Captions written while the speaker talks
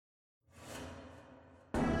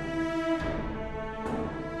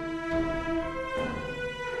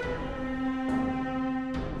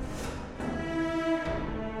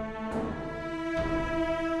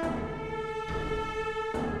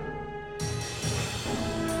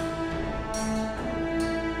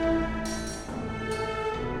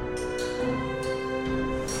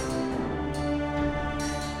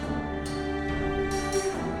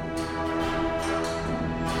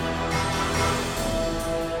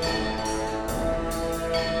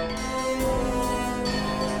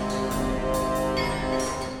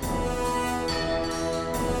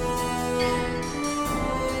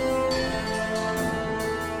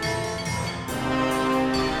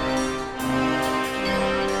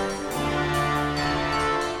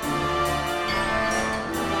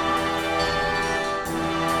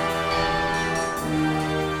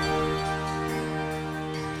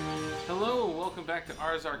back to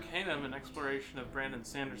Ars Arcanum, an exploration of Brandon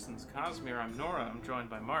Sanderson's Cosmere. I'm Nora. I'm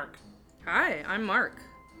joined by Mark. Hi, I'm Mark.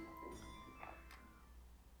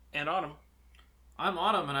 And Autumn. I'm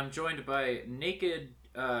Autumn, and I'm joined by Naked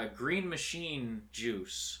Green Machine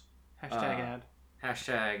Juice. Hashtag ad.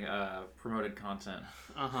 Hashtag promoted content.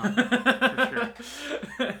 For sure.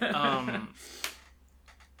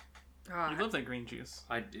 You love that green juice.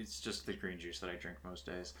 It's just the green juice that I drink most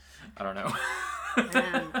days. I don't know.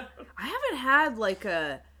 Man, I haven't had like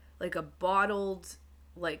a bottled,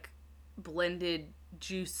 blended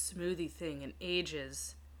juice smoothie thing in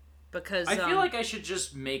ages. Because I feel like I should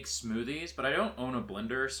just make smoothies, but I don't own a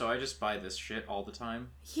blender, so I just buy this shit all the time.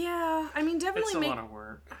 Yeah, I mean, definitely It's a lot of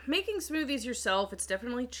work. Making smoothies yourself, it's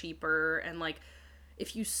definitely cheaper, and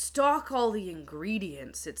if you stock all the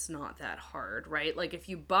ingredients, it's not that hard, right? Like, if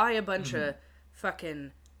you buy a bunch of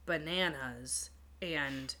fucking bananas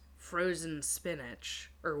and frozen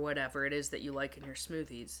spinach, or whatever it is that you like in your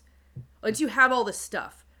smoothies, once you have all the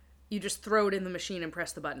stuff, you just throw it in the machine and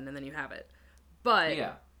press the button, and then you have it. But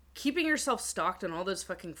Yeah. keeping yourself stocked on all those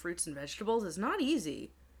fucking fruits and vegetables is not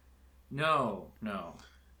easy. No.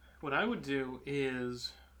 What I would do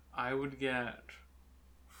is I would get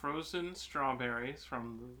frozen strawberries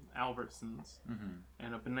from the Albertsons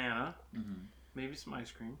and a banana, maybe some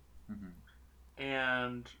ice cream,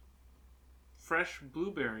 and fresh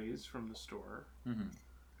blueberries from the store.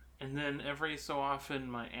 And then every so often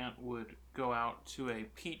my aunt would go out to a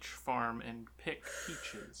peach farm and pick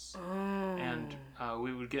peaches. Oh. And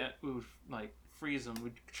we would freeze them.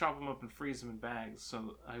 We'd chop them up and freeze them in bags.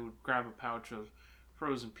 So I would grab a pouch of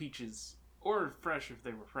frozen peaches, or fresh if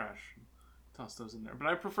they were fresh, and toss those in there. But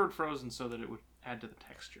I preferred frozen so that it would add to the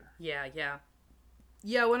texture. Yeah.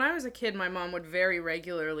 Yeah, when I was a kid, my mom would very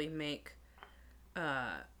regularly make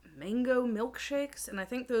mango milkshakes, and I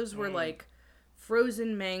think those were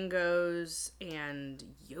frozen mangoes and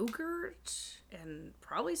yogurt and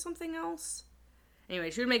probably something else. Anyway,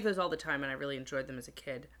 she would make those all the time, and I really enjoyed them as a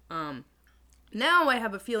kid. Now I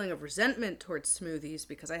have a feeling of resentment towards smoothies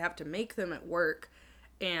because I have to make them at work,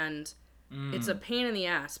 and it's a pain in the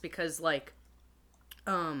ass because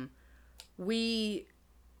we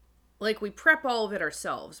prep all of it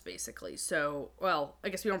ourselves, basically. So, well, I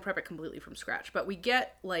guess we don't prep it completely from scratch, but we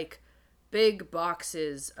get big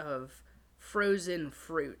boxes of frozen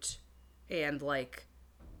fruit and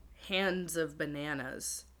hands of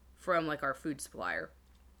bananas from our food supplier.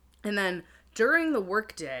 And then during the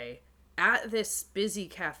workday at this busy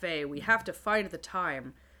cafe, we have to find the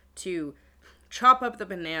time to chop up the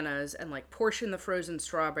bananas and portion the frozen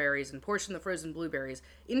strawberries and portion the frozen blueberries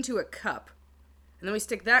into a cup. And then we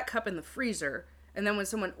stick that cup in the freezer. And then when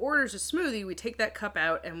someone orders a smoothie, we take that cup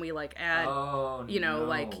out and we add,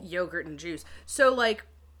 yogurt and juice. So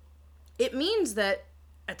it means that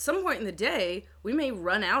at some point in the day, we may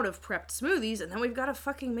run out of prepped smoothies, and then we've got to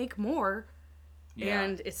fucking make more. Yeah.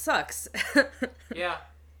 And it sucks. Yeah.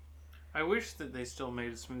 I wish that they still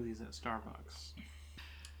made smoothies at Starbucks.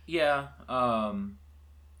 Yeah.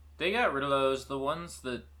 They got rid of those. The ones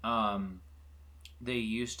that they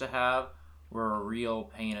used to have were a real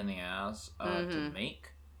pain in the ass to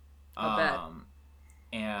make. I bet.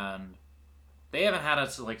 And they haven't had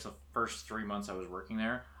it since the first 3 months I was working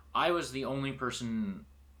there. I was the only person.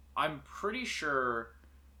 I'm pretty sure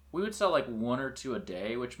we would sell one or two a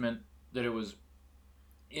day, which meant that it was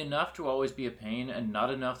enough to always be a pain and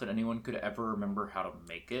not enough that anyone could ever remember how to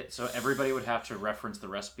make it. So everybody would have to reference the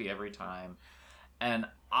recipe every time. And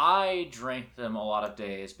I drank them a lot of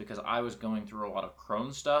days because I was going through a lot of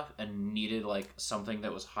Crohn's stuff and needed something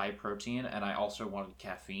that was high protein, and I also wanted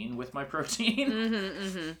caffeine with my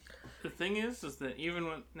protein. The thing is that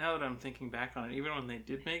now that I'm thinking back on it, even when they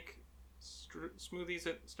did make smoothies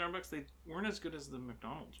at Starbucks, they weren't as good as the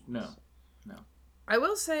McDonald's ones. No. I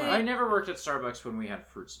will say... But I never worked at Starbucks when we had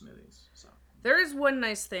fruit smoothies, so... There is one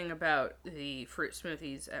nice thing about the fruit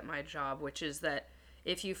smoothies at my job, which is that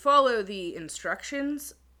if you follow the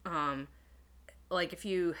instructions, if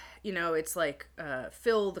you, it's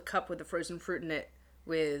fill the cup with the frozen fruit in it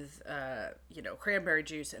with, cranberry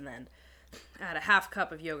juice and then add a half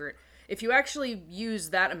cup of yogurt. If you actually use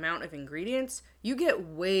that amount of ingredients, you get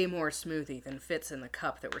way more smoothie than fits in the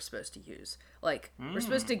cup that we're supposed to use. We're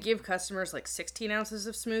supposed to give customers 16 ounces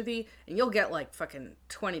of smoothie, and you'll get fucking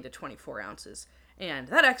 20 to 24 ounces. And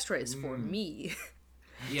that extra is for me.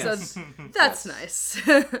 Yes. So that's nice.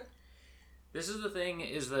 This is the thing,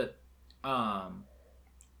 is that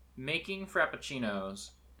making frappuccinos,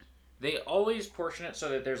 they always portion it so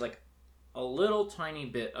that there's a little tiny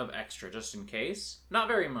bit of extra just in case. Not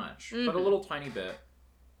very much, but a little tiny bit.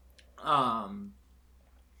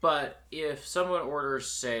 But if someone orders,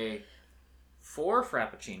 say, 4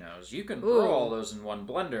 Frappuccinos. You can Ooh. brew all those in one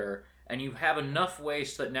blender, and you have enough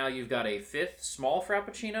waste that now you've got a 5th small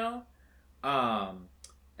Frappuccino.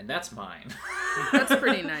 And that's mine. That's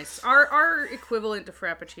pretty nice. Our equivalent to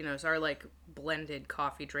Frappuccinos, our like blended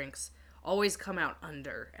coffee drinks, always come out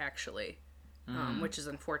under, actually. Which is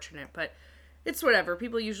unfortunate, but it's whatever.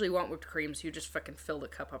 People usually want whipped cream, so you just fucking fill the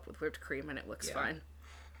cup up with whipped cream and it looks fine.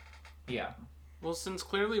 Yeah. Well, since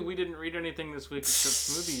clearly we didn't read anything this week except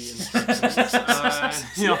smoothie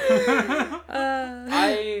instructions, you know.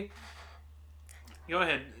 Go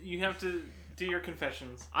ahead. You have to do your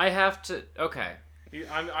confessions. I have to. Okay.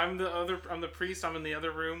 I'm the priest. I'm in the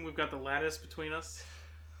other room. We've got the lattice between us.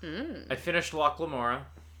 I finished Loch Lamora.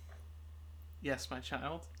 Yes, my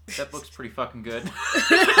child. That book's pretty fucking good.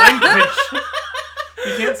 Language.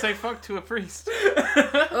 You can't say fuck to a priest.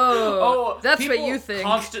 Oh, that's what you think.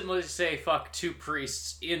 People constantly say fuck to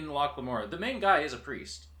priests in Loch Lamora. The main guy is a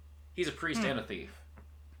priest. He's a priest and a thief.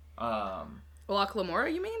 Loch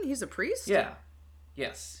Lamora, you mean? He's a priest? Yeah.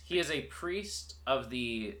 Yes. He is a priest of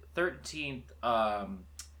the 13th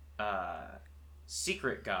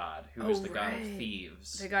secret god, who is the god of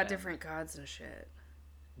thieves. They got different gods and shit.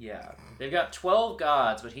 Yeah. They've got 12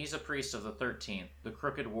 gods, but he's a priest of the 13th, the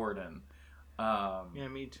Crooked Warden. Yeah,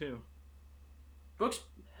 me too. Books...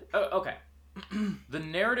 okay. The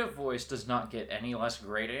narrative voice does not get any less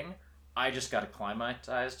grating. I just got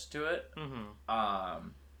acclimatized to it. Mm-hmm.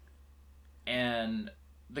 And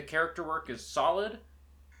the character work is solid,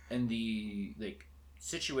 and the like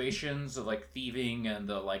situations of like thieving and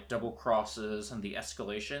the like double crosses and the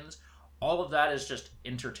escalations, all of that is just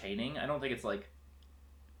entertaining. I don't think it's like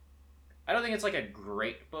a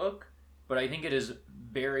great book, but I think it is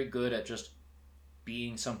very good at just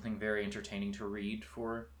being something very entertaining to read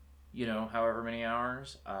for, you know, however many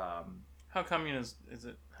hours. How communist is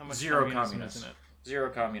it? How much Zero communism communist. is in it? Zero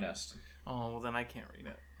communist. Oh, well then I can't read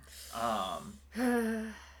it.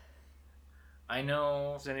 I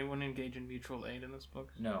know... Does anyone engage in mutual aid in this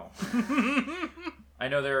book? No. I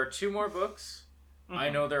know there are 2 more books. Mm-hmm. I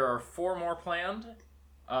know there are 4 more planned.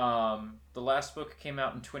 The last book came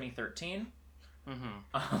out in 2013.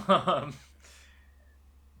 Mm-hmm.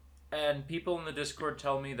 And people in the Discord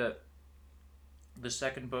tell me that the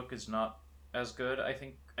second book is not as good. I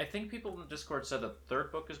think people in the Discord said the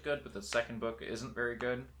third book is good, but the second book isn't very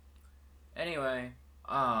good. Anyway,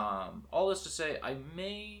 all this to say, I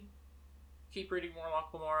may keep reading more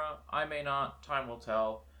Loch Lamora. I may not. Time will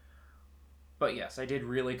tell. But yes, I did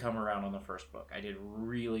really come around on the first book. I did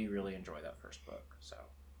really, really enjoy that first book. So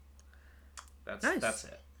that's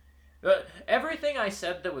it. But everything I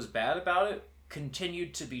said that was bad about it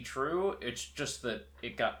continued to be true. It's just that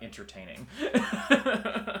it got entertaining.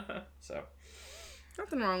 So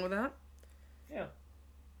nothing wrong with that. Yeah.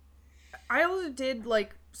 I also did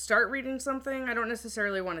like start reading something. I don't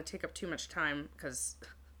necessarily want to take up too much time because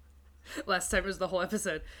last time was the whole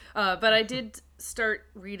episode. But I did start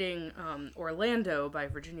reading Orlando by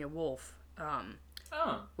Virginia Woolf,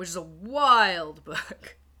 which is a wild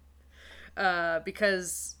book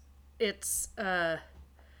because it's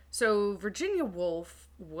so Virginia Woolf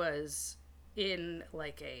was in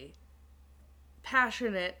like a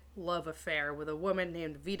passionate love affair with a woman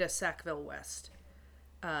named Vita Sackville West.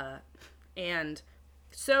 And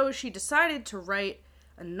so she decided to write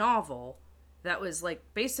a novel that was like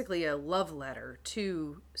basically a love letter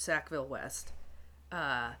to Sackville West.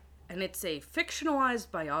 And it's a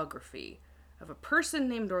fictionalized biography of a person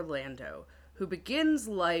named Orlando who begins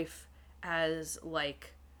life as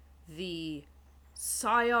like the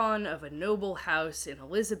scion of a noble house in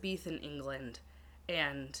Elizabethan England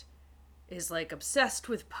and is like obsessed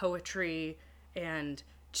with poetry and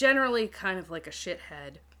generally kind of like a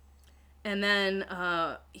shithead. And then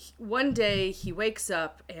one day he wakes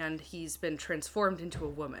up and he's been transformed into a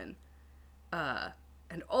woman.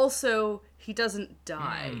 And also he doesn't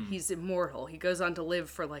die. He's immortal. He goes on to live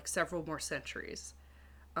for like several more centuries.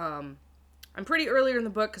 I'm pretty earlier in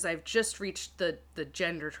the book because I've just reached the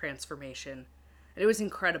gender transformation. And it was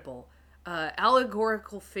incredible.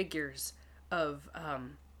 Allegorical figures of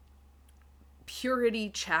purity,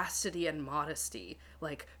 chastity, and modesty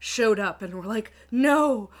like showed up and were like,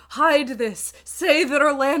 no, hide this, say that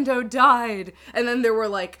Orlando died. And then there were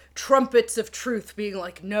like trumpets of truth being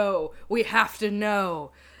like, no, we have to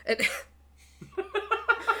know. And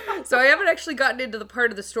so I haven't actually gotten into the part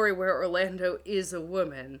of the story where Orlando is a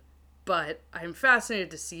woman, but I'm fascinated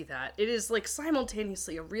to see that. It is like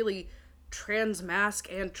simultaneously a really trans-masc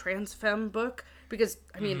and trans-femme book because,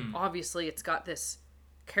 I mean, obviously it's got this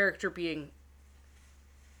character being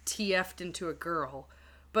TF'd into a girl,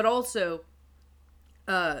 but also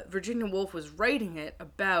Virginia Woolf was writing it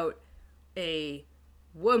about a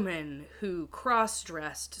woman who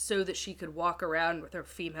cross-dressed so that she could walk around with her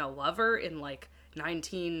female lover in like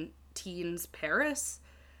 19-teens Paris.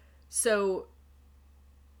 So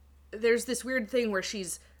there's this weird thing where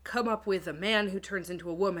she's come up with a man who turns into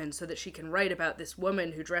a woman so that she can write about this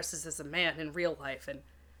woman who dresses as a man in real life, and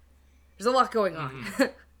there's a lot going on.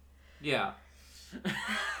 Yeah.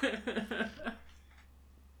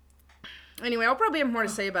 Anyway, I'll probably have more to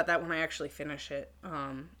say about that when I actually finish it.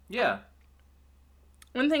 Yeah.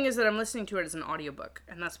 One thing is that I'm listening to it as an audiobook,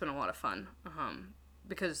 and that's been a lot of fun.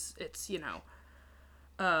 Because it's, you know,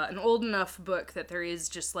 an old enough book that there is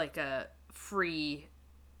just like a free,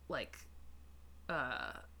 like,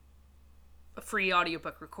 a free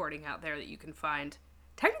audiobook recording out there that you can find.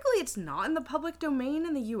 Technically, it's not in the public domain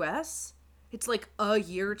in the US. It's like a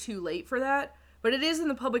year too late for that, but it is in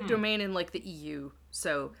the public domain in like the EU.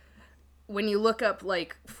 So when you look up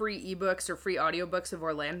like free ebooks or free audiobooks of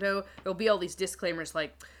Orlando, there'll be all these disclaimers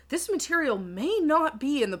like, this material may not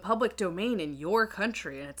be in the public domain in your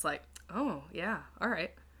country. And it's like, oh, yeah, all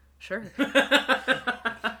right, sure.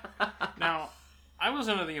 Now, I was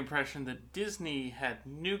under the impression that Disney had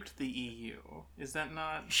nuked the EU. Is that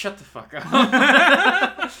not? Shut the fuck up.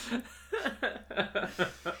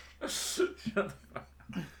 Shut the fuck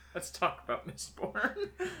up. Let's talk about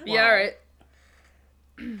Mistborn. Yeah, all right.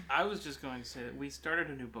 I was just going to say that we started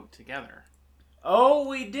a new book together. Oh,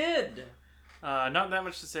 we did. Not that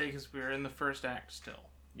much to say because we're in the first act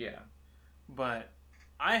still. Yeah. But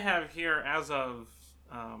I have here, as of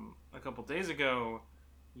a couple days ago,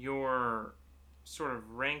 your sort of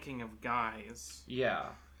ranking of guys. Yeah.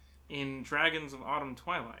 In Dragons of Autumn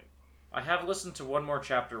Twilight. I have listened to one more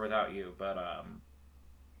chapter without you, but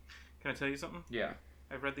Can I tell you something? Yeah.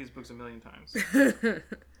 I've read these books a million times.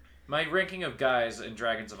 My ranking of guys in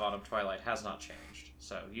Dragons of Autumn Twilight has not changed,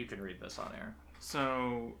 so you can read this on air.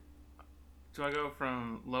 So, do I go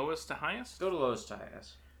from lowest to highest? Go to lowest to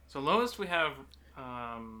highest. So lowest we have...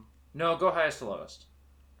 No, go highest to lowest.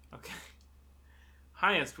 Okay.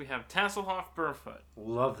 Highest we have Tasselhoff Burfoot.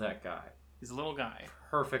 Love that guy. He's a little guy.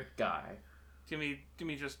 Perfect guy. Give me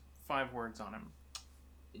just 5 words on him.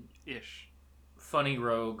 Ish. Funny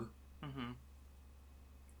rogue. Mm-hmm.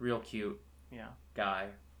 Real cute. Yeah. Guy.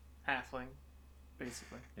 Halfling,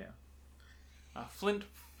 basically. Yeah. Flint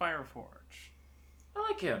Fireforge. I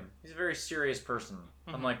like him. He's a very serious person,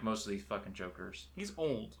 unlike most of these fucking jokers. He's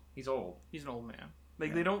old. He's old. He's an old man.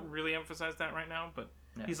 Like, they don't really emphasize that right now, but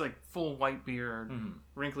he's like full white beard,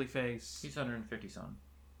 wrinkly face. He's 150 something.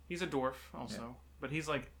 He's a dwarf also, but he's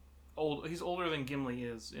like old. He's older than Gimli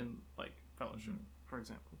is in like Fellowship, for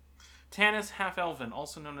example. Tanis Half-Elven,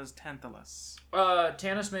 also known as Tantalus.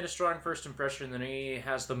 Tanis made a strong first impression that he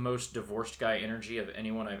has the most divorced guy energy of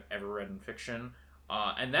anyone I've ever read in fiction.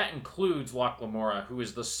 And that includes Locke Lamora, who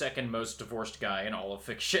is the second most divorced guy in all of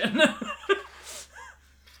fiction.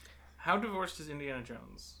 How divorced is Indiana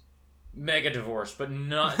Jones? Mega divorced, but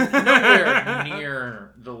nowhere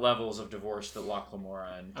near the levels of divorce that Locke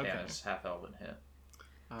Lamora and Tanis Half-Elven hit.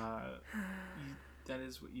 That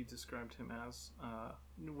is what you described him as.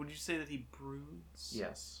 Would you say that he broods?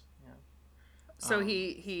 Yes. Yeah. So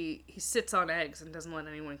he sits on eggs and doesn't let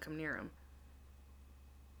anyone come near him.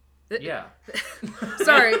 Yeah.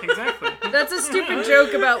 Sorry. Exactly. That's a stupid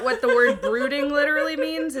joke about what the word brooding literally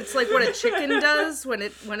means. It's like what a chicken does when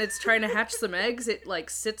it's trying to hatch some eggs. It like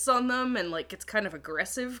sits on them and like gets kind of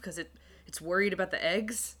aggressive because it's worried about the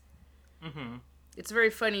eggs. Mm-hmm. It's very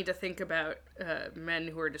funny to think about men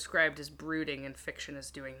who are described as brooding in fiction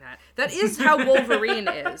as doing that. That is how Wolverine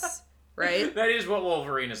is, right? That is what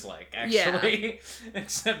Wolverine is like, actually. Yeah.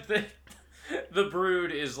 Except that the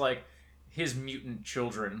brood is like his mutant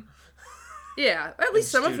children. Yeah, at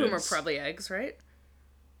least some students. of whom are probably eggs, right?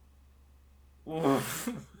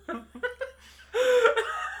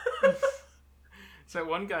 It's that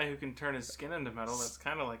one guy who can turn his skin into metal that's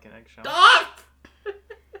kind of like an eggshell. Stop!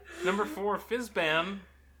 Number 4, Fizzban.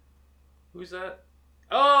 Who's that?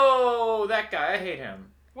 Oh, that guy. I hate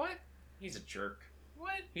him. What? He's a jerk.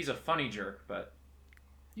 What? He's a funny jerk, but...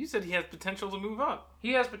 You said he has potential to move up.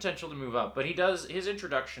 He has potential to move up, but he does... His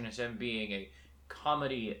introduction is him being a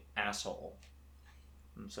comedy asshole.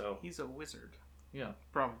 And so... He's a wizard. Yeah.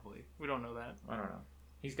 Probably. We don't know that. I don't know.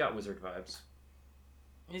 He's got wizard vibes.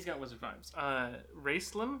 He's got wizard vibes.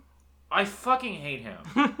 Raceland? I fucking hate him.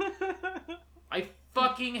 I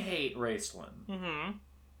fucking hate Raceland. Mm-hmm.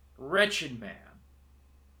 Wretched man.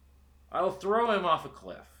 I'll throw him off a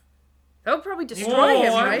cliff. That would probably destroy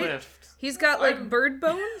him, right? Lift. He's got like bird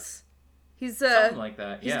bones. He's something like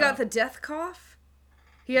that. Yeah. He's got the death cough.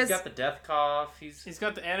 He's got the death cough. He's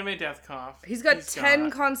got the anime death cough. He's got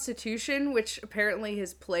 10 constitution, which apparently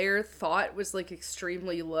his player thought was like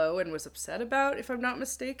extremely low and was upset about, if I'm not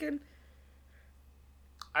mistaken.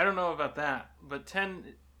 I don't know about that, but 10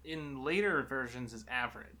 in later versions is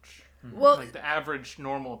average. Well, like the average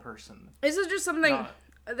normal person. This is just something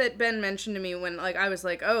that Ben mentioned to me when like I was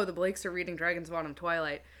like, oh, the Blakes are reading Dragon's Bottom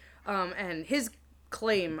Twilight. And his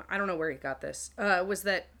claim, I don't know where he got this, was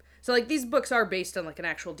that, so like these books are based on like an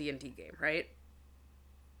actual D&D game, right?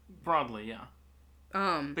 Broadly, yeah.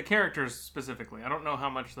 The characters specifically. I don't know how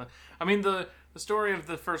much the story of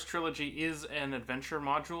the first trilogy is an adventure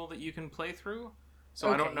module that you can play through. So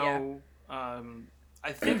okay, I don't know. Yeah.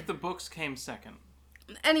 I think the books came second.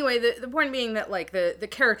 Anyway, the point being that like the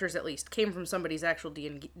characters at least came from somebody's actual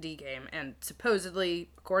D&D game, and supposedly,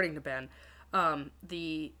 according to Ben,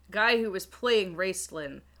 the guy who was playing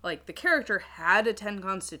Raistlin, like the character had a 10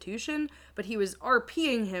 constitution, but he was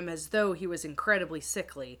RPing him as though he was incredibly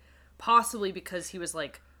sickly, possibly because he was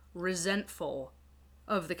like resentful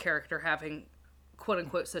of the character having quote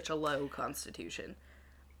unquote such a low constitution.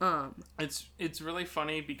 It's really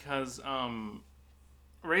funny because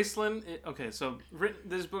Raistlin.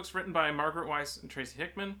 This book's written by Margaret Weiss and Tracy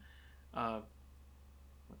Hickman. What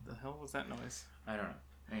the hell was that noise? I don't know.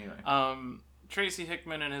 Anyway, Tracy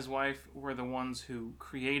Hickman and his wife were the ones who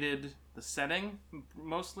created the setting,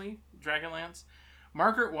 mostly Dragonlance.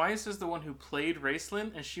 Margaret Weiss is the one who played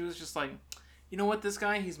Raistlin, and she was just like, you know what, this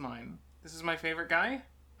guy, he's mine. This is my favorite guy.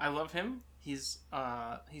 I love him. He's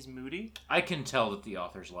moody. I can tell that the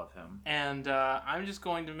authors love him. And I'm just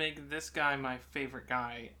going to make this guy my favorite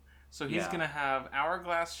guy. So he's going to have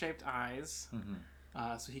hourglass-shaped eyes,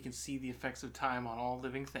 so he can see the effects of time on all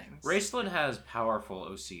living things. Raistlin has powerful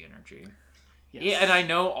OC energy. Yes. Yeah, and I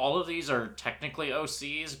know all of these are technically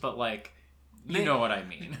OCs, but, like, you know what I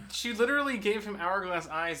mean. She literally gave him hourglass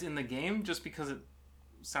eyes in the game just because it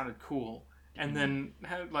sounded cool. And then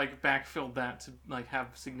had like backfilled that to like have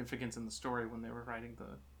significance in the story when they were writing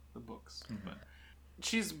the books. Mm-hmm. But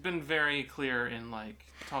she's been very clear in like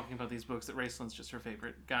talking about these books that Raistlin's just her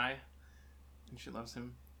favorite guy, and she loves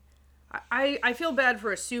him. I feel bad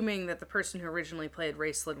for assuming that the person who originally played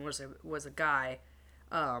Raistlin was a guy.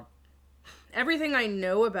 Everything I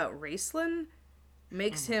know about Raistlin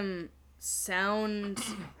makes him sound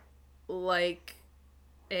like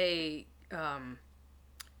a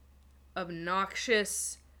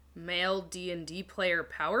obnoxious male D&D player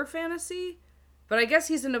power fantasy, but I guess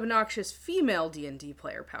he's an obnoxious female D&D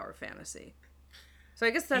player power fantasy. So I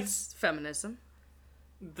guess that's feminism.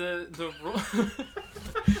 The role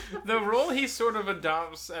the role he sort of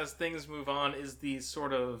adopts as things move on is the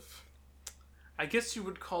sort of, I guess you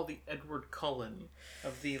would call the Edward Cullen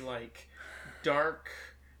of the like dark,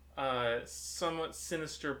 somewhat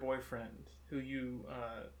sinister boyfriend who you,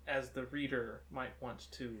 as the reader, might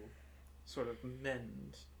want to sort of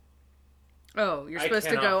mend. Oh, you're supposed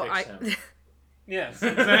to go. Yes,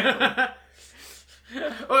 exactly.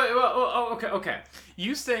 Okay.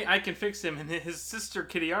 You say I can fix him, and his sister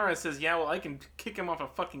Kitiara says, "Yeah, well, I can kick him off a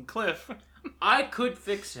fucking cliff." I could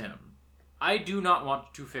fix him. I do not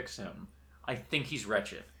want to fix him. I think he's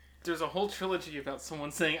wretched. There's a whole trilogy about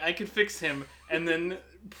someone saying I could fix him, and then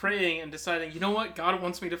praying and deciding, you know what, God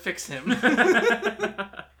wants me to fix him.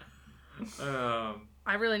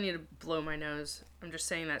 I really need to blow my nose. I'm just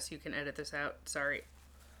saying that so you can edit this out. Sorry.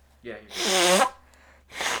 Yeah.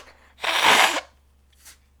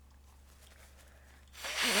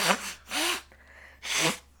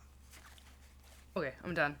 Okay,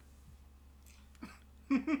 I'm done.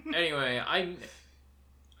 Anyway,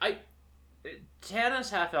 Tana's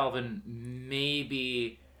half-elven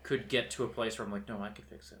maybe could get to a place where I'm like, no, I could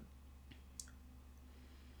fix him.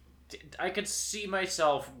 I could see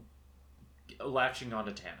myself latching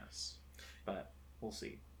onto Tanis, but we'll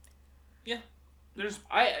see. Yeah,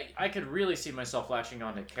 I could really see myself latching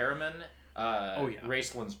onto Karaman,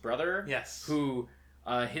 Raistlin's brother. Yes, who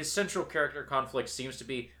his central character conflict seems to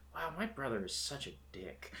be, wow, my brother is such a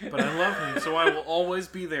dick, but I love him, so I will always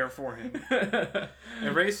be there for him.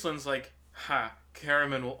 And Raistlin's like, ha,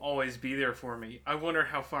 Karaman will always be there for me. I wonder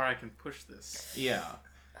how far I can push this. Yeah.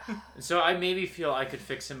 So I maybe feel I could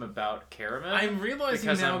fix him about Karaman. I'm realizing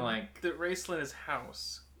now that Raistlin is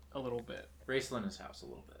house a little bit. Raistlin is house a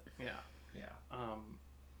little bit. Yeah.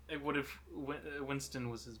 What if Winston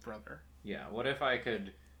was his brother? Yeah. What if I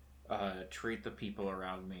could treat the people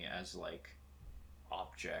around me as like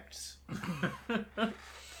objects?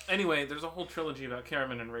 Anyway, there's a whole trilogy about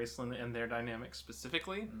Karaman and Raistlin and their dynamics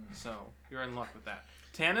specifically, so you're in luck with that.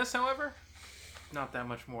 Tanis, however, not that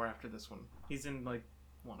much more after this one. He's in like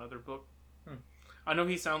one other book. I know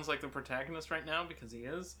he sounds like the protagonist right now because he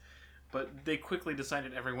is, but they quickly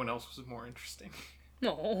decided everyone else was more interesting.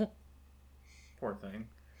 No. Poor thing.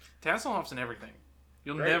 Tasselhoff's in everything.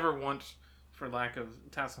 You'll Great. never want, for lack of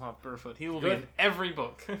Tasselhoff Burfoot. He will be Good. in every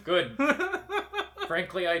book. Good.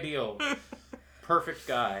 Frankly ideal. Perfect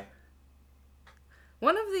guy.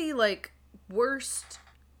 One of the, like, worst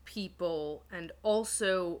people and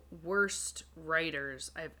also worst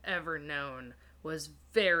writers I've ever known was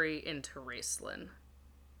very into Raistlin.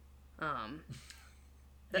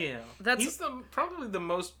 Yeah. that's- He's probably the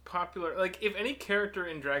most popular... Like, if any character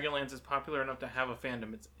in Dragonlance is popular enough to have a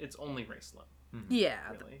fandom, it's only Raistlin. Yeah,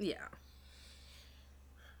 Really? yeah.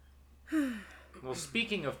 Well,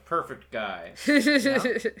 speaking of perfect guys,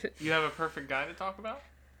 You have a perfect guy to talk about?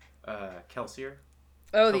 Kelsier.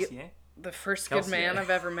 Oh, Kelsier? the first Kelsier. good man I've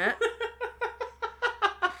ever met.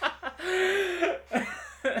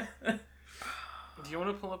 Do you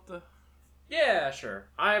want to pull up the... Yeah, sure.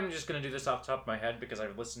 I'm just gonna do this off the top of my head because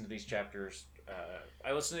I've listened to these chapters.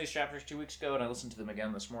 I listened to these chapters 2 weeks ago, and I listened to them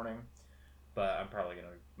again this morning. But I'm probably gonna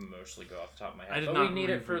mostly go off the top of my head. I did but not we need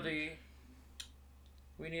it for reread.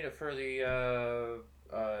 the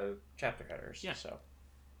chapter headers. Yeah. So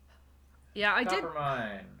Yeah, I did.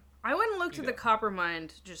 Coppermine. I went and looked You at the go.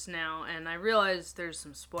 Coppermind just now, and I realized there's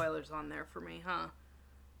some spoilers on there for me, huh?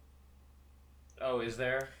 Oh, is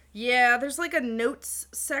there? Yeah, there's like a notes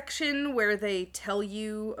section where they tell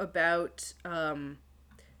you about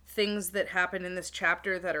things that happen in this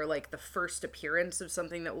chapter that are like the first appearance of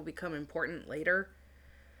something that will become important later.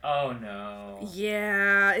 Oh no.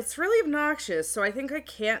 Yeah, it's really obnoxious, so I think I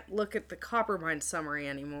can't look at the Coppermind summary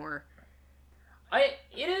anymore. It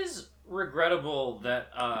is regrettable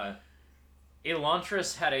that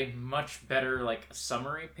Elantris had a much better like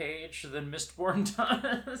summary page than Mistborn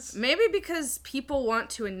does. Maybe because people want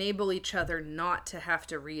to enable each other not to have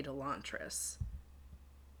to read Elantris.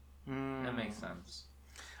 That makes sense.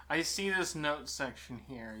 I see this note section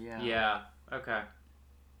here, yeah. Yeah. Okay.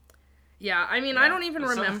 Yeah, I mean, Yeah, I don't even so-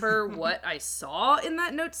 remember what I saw in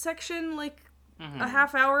that notes section, like, a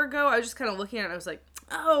half hour ago. I was just kind of looking at it, and I was like,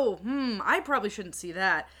 oh, I probably shouldn't see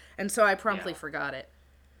that. And so I promptly Yeah. forgot it.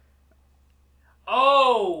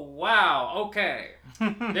 Oh, wow. Okay.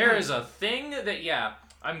 There is a thing that, yeah,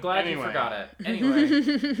 I'm glad you Anyway. forgot it.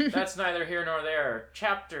 Anyway, that's neither here nor there.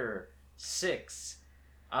 Chapter 6.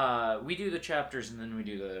 We do the chapters and then we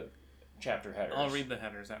do the chapter headers. I'll read the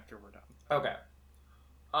headers after we're done. Okay.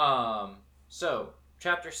 So,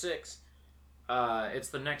 chapter 6, it's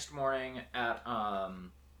the next morning at,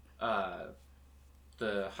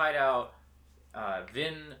 the hideout.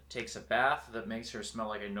 Vin takes a bath that makes her smell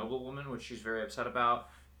like a noblewoman, which she's very upset about.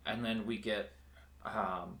 And then we get,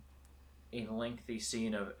 a lengthy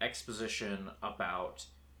scene of exposition about,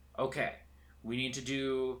 okay, we need to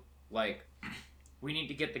do, like, we need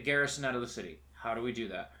to get the garrison out of the city. How do we do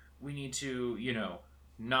that? We need to,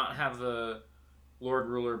 not have the Lord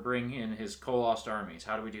Ruler bring in his Kolost armies.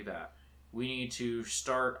 How do we do that? We need to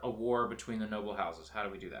start a war between the noble houses. How do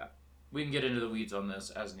we do that? We can get into the weeds on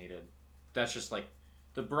this as needed. That's just like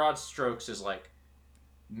the broad strokes is like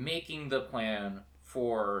making the plan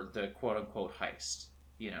for the quote unquote heist,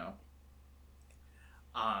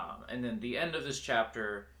 and then the end of this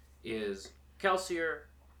chapter is Kelsier,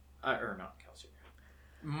 or not Kelsier,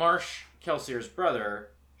 Marsh, Kelsier's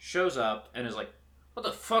brother, shows up and is like, "What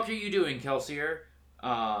the fuck are you doing, Kelsier?"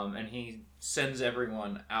 And he sends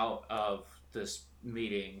everyone out of this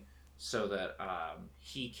meeting so that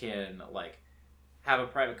he can like have a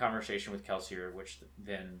private conversation with Kelsier, which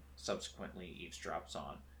then subsequently eavesdrops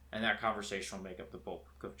on, and that conversation will make up the bulk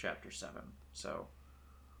of chapter 7. So,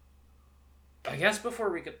 I guess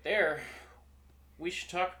before we get there, we should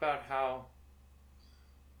talk about how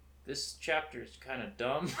this chapter is kind of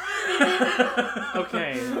dumb.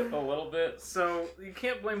 Okay. A little bit. So, you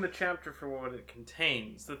can't blame the chapter for what it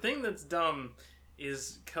contains. The thing that's dumb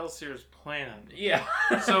is Kelsier's plan. Yeah.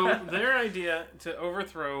 So, their idea to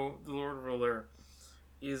overthrow the Lord Ruler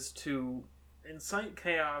is to incite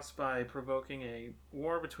chaos by provoking a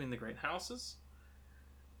war between the great houses,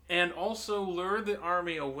 and also lure the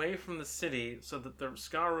army away from the city so that the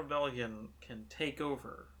Scar Rebellion can take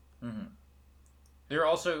over. Mm-hmm.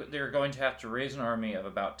 They're going to have to raise an army of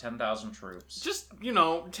about 10,000 troops. Just,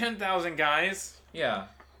 10,000 guys. Yeah.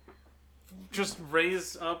 Just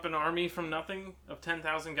raise up an army from nothing of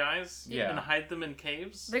 10,000 guys Yeah. and hide them in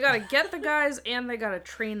caves. They gotta get the guys, and they gotta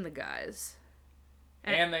train the guys.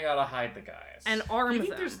 And they gotta hide the guys. And arm Do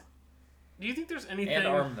them. you think there's anything And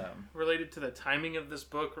arm them. related to the timing of this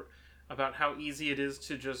book about how easy it is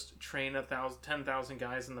to just train 10,000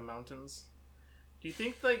 guys in the mountains? Do you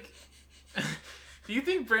think Do you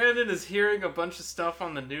think Brandon is hearing a bunch of stuff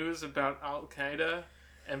on the news about Al Qaeda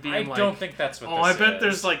and being I don't think that's what. Oh, this I bet is.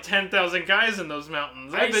 there's like 10,000 guys in those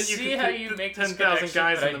mountains. I bet you see could how fit you make 10,000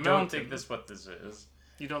 guys in the I don't mountains. think that's what this is.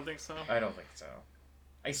 You don't think so? I don't think so.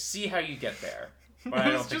 I see how you get there, but I It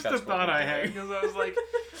don't was think just a that's what thought we're I had doing. because I was like,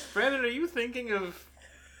 Brandon, are you thinking of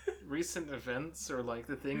recent events or like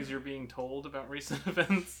the things you're being told about recent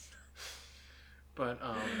events? But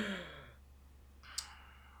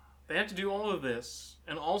they have to do all of this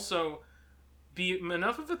and also be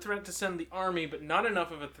enough of a threat to send the army, but not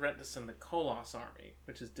enough of a threat to send the Koloss army,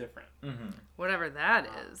 which is different. Mm-hmm. Whatever that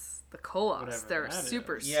is, the Koloss, Whatever they're that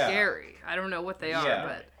super is. Yeah. scary. I don't know what they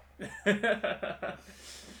are, but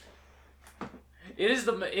It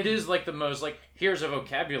is like the most like here's a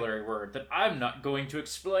vocabulary word that I'm not going to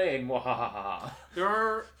explain. Wahahaha. There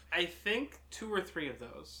are, I think, 2 or 3 of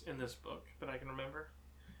those in this book that I can remember,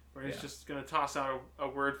 where he's just going to toss out a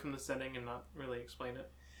word from the setting and not really explain it.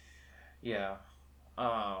 Yeah.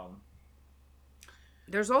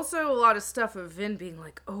 there's also a lot of stuff of Vin being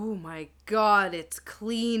like, "Oh my god, it's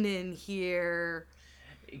clean in here."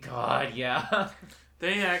 God, yeah.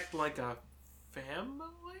 They act like a family?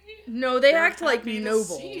 No, they They're act like happy to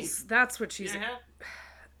nobles. see. That's what she's.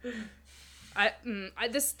 Yeah.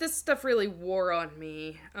 This stuff really wore on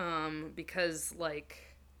me, because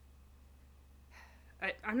like,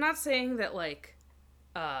 I'm not saying that like,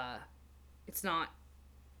 it's not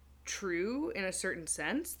true in a certain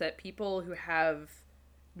sense that people who have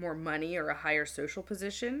more money or a higher social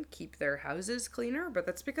position keep their houses cleaner, but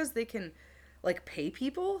that's because they can like pay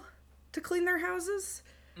people to clean their houses.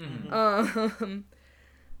 Mm-hmm.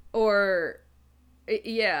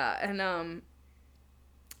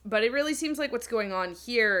 But it really seems like what's going on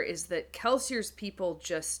here is that Kelsier's people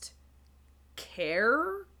just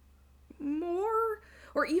care more,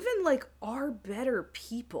 or even like are better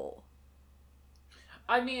people.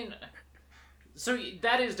 I mean, so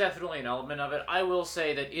that is definitely an element of it. I will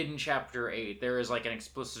say that in Chapter 8, there is like an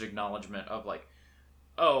explicit acknowledgement of like,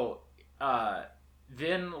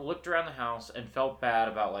 Vin looked around the house and felt bad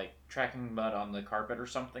about like tracking mud on the carpet or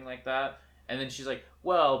something like that. And then she's like,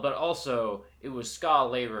 well, but also it was Ska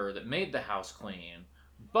labor that made the house clean.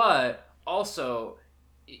 But also,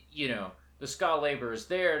 you know, the Ska labor is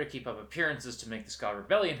there to keep up appearances to make the Ska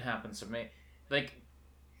rebellion happen. So,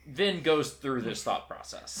 Vin goes through this thought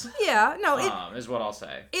process. Yeah, no, Is what I'll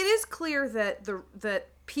say. it is clear that that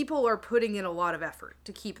people are putting in a lot of effort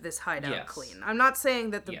to keep this hideout Yes. clean. I'm not saying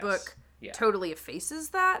that the Yes. book Yeah. totally effaces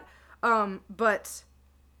that, but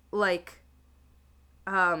like,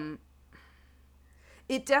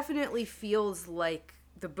 it definitely feels like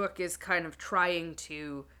the book is kind of trying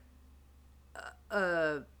to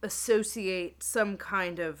associate some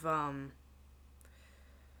kind of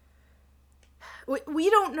we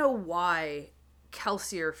don't know why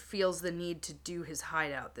Kelsier feels the need to do his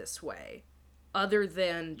hideout this way, other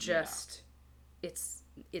than just it's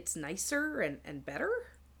nicer and better,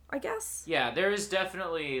 I guess. Yeah, there is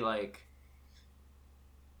definitely like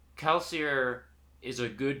Kelsier is a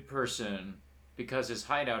good person because his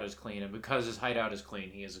hideout is clean, and because his hideout is clean,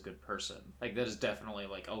 he is a good person. Like that is definitely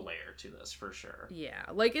like a layer to this for sure. Yeah,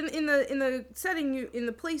 like in the setting in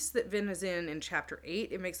the place that Vin is in Chapter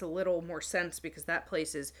 8, it makes a little more sense because that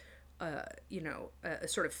place is, a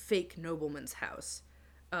sort of fake nobleman's house.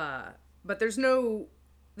 But there's nothing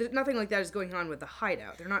like that is going on with the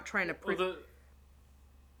hideout. They're not trying to.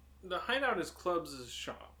 The hideout is Clubs'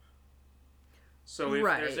 shop. So if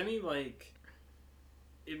Right. there's any like,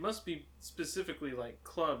 it must be specifically like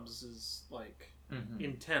Clubs' like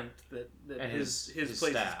intent that And his his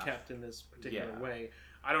place staff. is kept in this particular Yeah. way.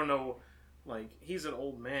 I don't know, like he's an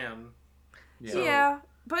old man. Yeah. So- Yeah,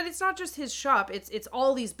 but it's not just his shop. It's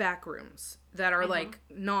all these back rooms that are like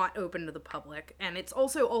not open to the public, and it's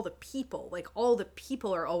also all the people. Like all the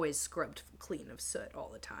people are always scrubbed clean of soot all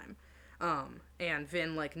the time. And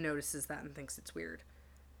Vin like notices that and thinks it's weird.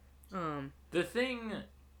 The thing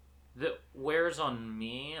that wears on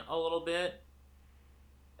me a little bit,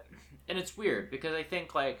 and it's weird because I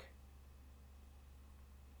think like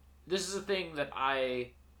this is a thing that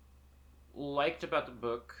I liked about the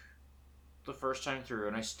book the first time through,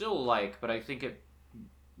 and I still like, but I think it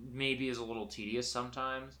maybe is a little tedious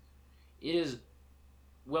sometimes. It is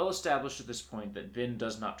well established at this point that Vin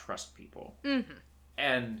does not trust people. Mm-hmm.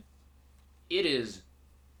 And it is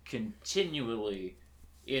continually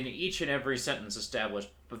in each and every sentence established,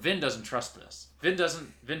 but Vin doesn't trust this. Vin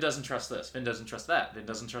doesn't trust this. Vin doesn't trust that. Vin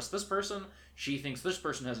doesn't trust this person. She thinks this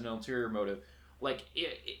person has an ulterior motive. Like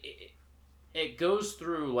it goes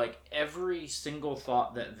through like every single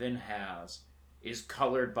thought that Vin has is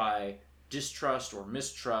colored by distrust or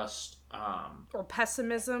mistrust, or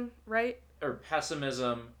pessimism, right? or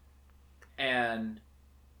pessimism, and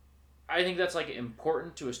I think that's like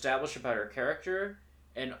important to establish about her character.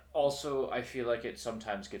 And also, I feel like it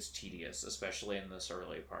sometimes gets tedious, especially in this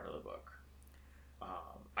early part of the book.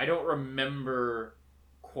 I don't remember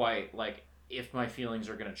quite, like, if my feelings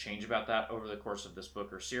are going to change about that over the course of this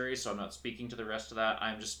book or series, so I'm not speaking to the rest of that.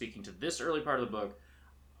 I'm just speaking to this early part of the book.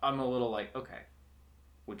 I'm a little like, okay,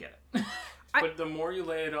 we get it. But the more you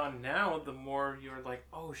lay it on now, the more you're like,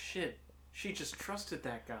 oh shit, she just trusted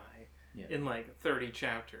that guy. Yeah. In like 30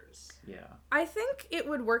 chapters. Yeah. I think it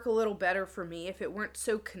would work a little better for me if it weren't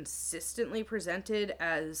so consistently presented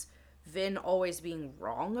as Vin always being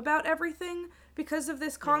wrong about everything because of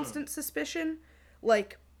this constant suspicion.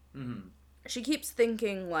 Like, she keeps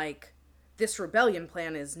thinking, like, this rebellion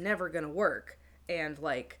plan is never gonna work. And,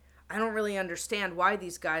 like, I don't really understand why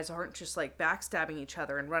these guys aren't just, like, backstabbing each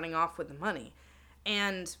other and running off with the money.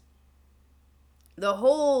 And the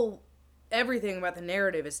whole... everything about the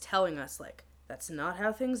narrative is telling us, like, that's not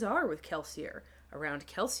how things are with Kelsier. Around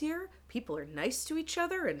Kelsier, people are nice to each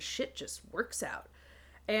other and shit just works out.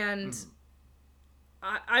 And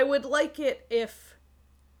I would like it if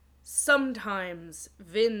sometimes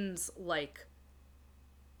Vin's, like,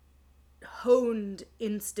 honed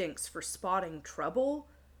instincts for spotting trouble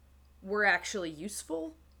were actually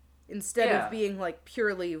useful instead of being, like,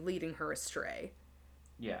 purely leading her astray.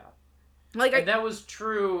 Yeah. Like, and that was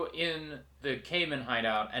true in the Cayman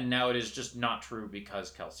hideout, and now it is just not true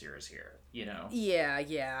because Kelsier is here, you know?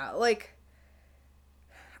 Yeah. Like,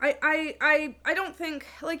 I don't think,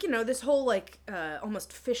 like, you know, this whole, like,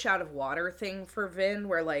 almost fish out of water thing for Vin,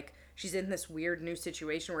 where, like, she's in this weird new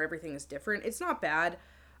situation where everything is different. It's not bad.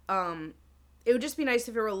 It would just be nice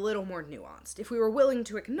if it were a little more nuanced. If we were willing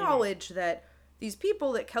to acknowledge that these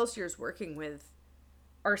people that Kelsier's working with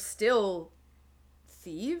are still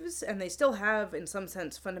thieves, and they still have, in some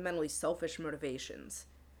sense, fundamentally selfish motivations.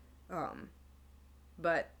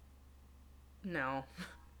 But no.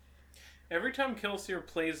 Every time Kelsier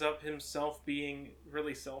plays up himself being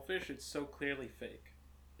really selfish, it's so clearly fake.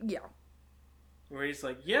 Yeah. Where he's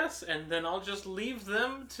like, yes, and then I'll just leave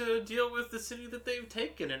them to deal with the city that they've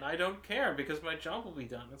taken, and I don't care because my job will be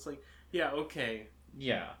done. It's like, yeah, okay.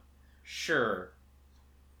 Yeah. Sure.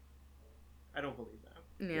 I don't believe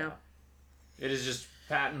that. Yeah. It is just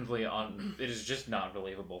patently it is just not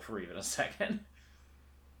believable for even a second.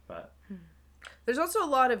 But there's also a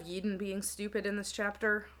lot of Eden being stupid in this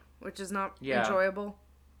chapter, which is not enjoyable.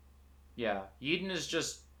 Yeah. Eden is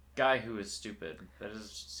just guy who is stupid. That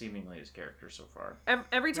is seemingly his character so far.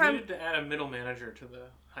 Every time we needed to add a middle manager to the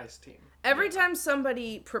heist team. Every time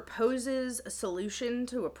somebody proposes a solution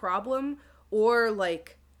to a problem or,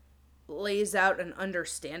 like, lays out an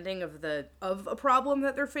understanding of a problem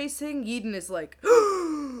that they're facing, Eden is like,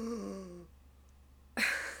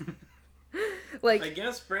 like, I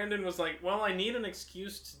guess Brandon was like, well, I need an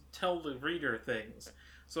excuse to tell the reader things,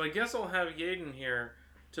 so I guess I'll have Yaden here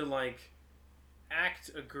to, like, act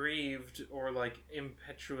aggrieved or, like,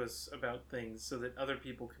 impetuous about things so that other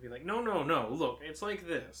people can be like, no, look, it's like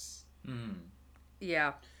this.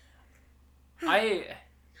 Yeah.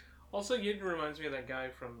 Also, Yaden reminds me of that guy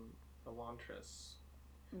from Elantris,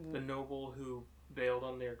 the noble who bailed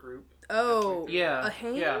on their group. Oh, yeah. A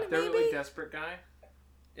Hain, the maybe? really desperate guy.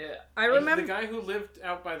 Yeah, I remember the guy who lived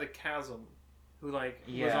out by the chasm, who, like,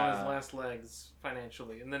 was on his last legs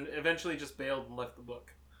financially, and then eventually just bailed and left the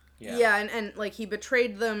book. Yeah, and like, he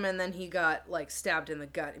betrayed them, and then he got, like, stabbed in the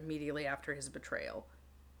gut immediately after his betrayal.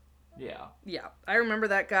 Yeah. Yeah, I remember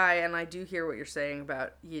that guy, and I do hear what you're saying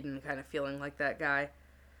about Eden kind of feeling like that guy.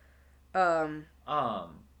 I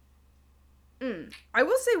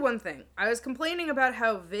will say one thing. I was complaining about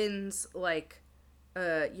how Vin's, like,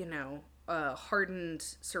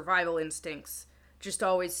 hardened survival instincts just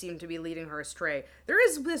always seem to be leading her astray. There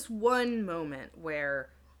is this one moment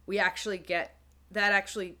where we actually get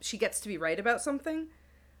she gets to be right about something,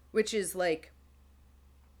 which is, like,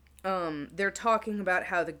 they're talking about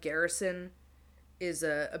how the garrison is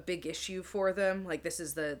a big issue for them. Like, this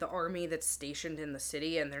is the army that's stationed in the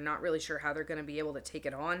city, and they're not really sure how they're going to be able to take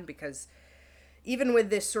it on, because even with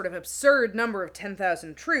this sort of absurd number of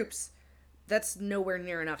 10,000 troops, that's nowhere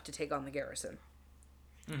near enough to take on the garrison.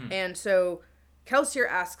 Mm-hmm. And so Kelsier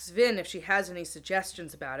asks Vin if she has any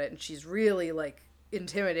suggestions about it, and she's really, like,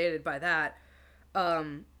 intimidated by that.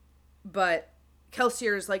 But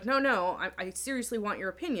Kelsier is like, no, I seriously want your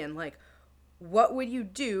opinion. Like, what would you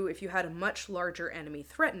do if you had a much larger enemy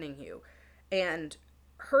threatening you? And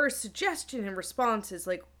her suggestion in response is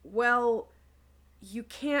like, well, you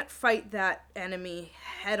can't fight that enemy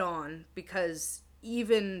head on because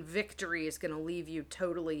even victory is going to leave you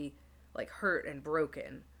totally, like, hurt and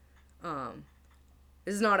broken.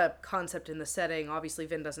 This is not a concept in the setting. Obviously,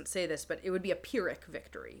 Vin doesn't say this, but it would be a Pyrrhic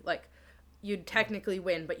victory. Like, you'd technically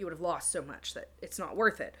win, but you would have lost so much that it's not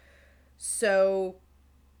worth it. So,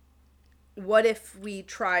 what if we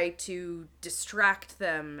try to distract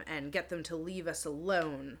them and get them to leave us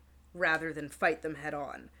alone rather than fight them head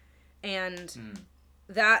on? And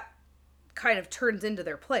that kind of turns into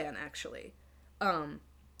their plan, actually.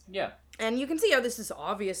 Yeah. And you can see how this is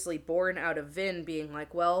obviously born out of Vin being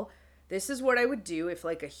like, well, this is what I would do if,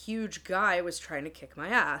 like, a huge guy was trying to kick my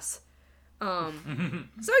ass. So,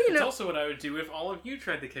 you know... It's also what I would do if all of you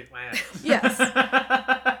tried to kick my ass. Yes.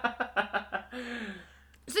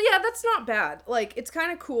 So, yeah, that's not bad. Like, it's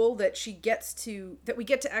kind of cool that we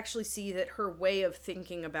get to actually see that her way of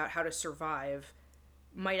thinking about how to survive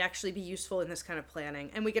might actually be useful in this kind of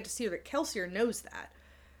planning. And we get to see that Kelsier knows that.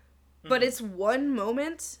 But it's one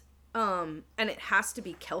moment, and it has to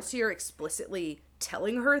be Kelsier explicitly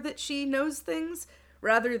telling her that she knows things,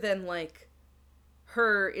 rather than, like,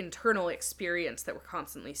 her internal experience that we're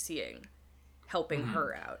constantly seeing helping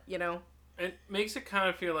her out, you know? It makes it kind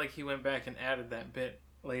of feel like he went back and added that bit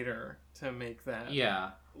later to make that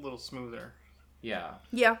a little smoother. Yeah.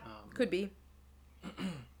 Yeah, could be.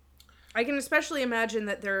 I can especially imagine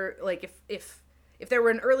that they're, like, if there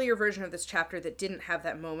were an earlier version of this chapter that didn't have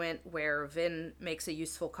that moment where Vin makes a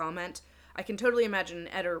useful comment, I can totally imagine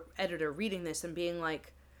an editor reading this and being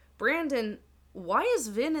like, Brandon, why is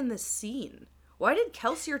Vin in this scene? Why did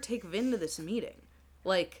Kelsier take Vin to this meeting?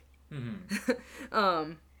 Like,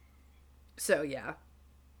 so yeah.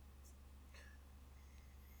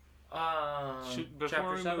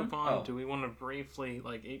 Before we move on, do we want to briefly,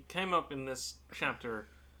 like, it came up in this chapter,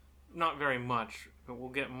 not very much, but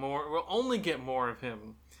we'll only get more of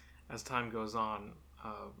him as time goes on.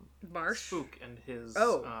 Marsh? Spook and his,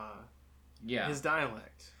 his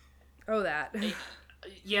dialect. Oh, that.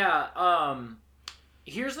 Yeah,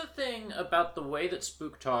 here's the thing about the way that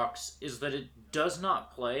Spook talks, is that it does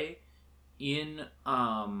not play in,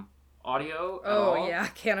 audio at all. Oh, yeah, I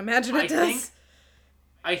can't imagine it does.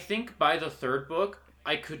 I think by the third book,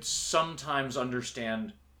 I could sometimes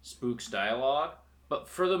understand Spook's dialogue, but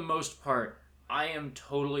for the most part, I am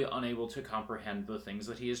totally unable to comprehend the things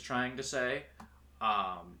that he is trying to say.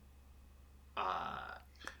 I'm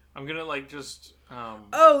gonna, like, just,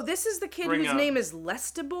 Oh, this is the kid whose up... name is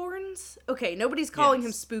Lestiborns? Okay, nobody's calling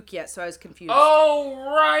him Spook yet, so I was confused.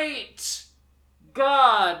 Oh, right!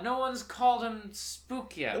 God, no one's called him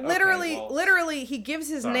Spook yet. Literally, he gives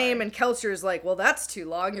his name, and Kelsier's like, well, that's too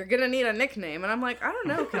long, you're gonna need a nickname. And I'm like, I don't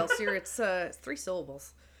know, Kelsier, it's 3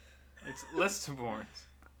 syllables. It's Lestiborns.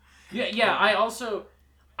 Yeah,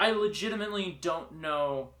 I legitimately don't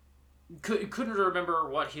know, couldn't remember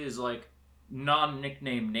what his, like,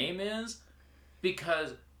 non-nickname name is,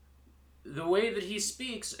 because the way that he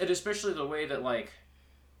speaks, and especially the way that, like,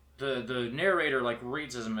 the narrator, like,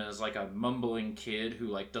 reads him as, like, a mumbling kid who,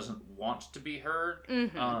 like, doesn't want to be heard,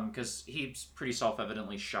 because he's pretty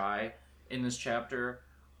self-evidently shy in this chapter.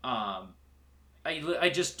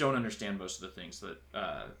 I just don't understand most of the things that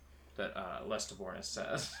Lestiborn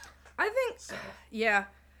says. I think, yeah.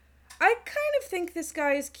 I kind of think this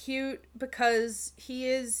guy is cute because he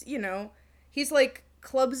is, you know, he's like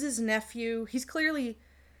Clubs' nephew. He's clearly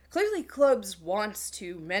Clubs wants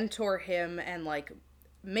to mentor him and, like,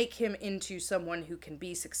 make him into someone who can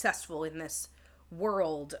be successful in this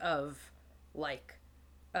world of, like,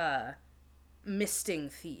 misting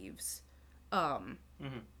thieves. And,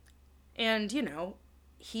 you know,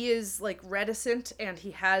 he is, like, reticent, and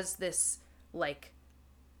he has this, like,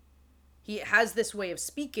 way of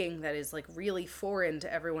speaking that is, like, really foreign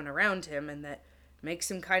to everyone around him, and that makes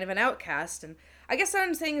him kind of an outcast. And I guess what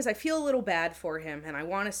I'm saying is I feel a little bad for him, and I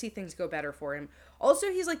want to see things go better for him.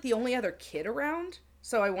 Also, he's, like, the only other kid around,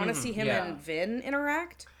 so I want to see him and Vin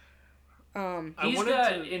interact. He's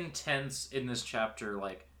got intense, in this chapter,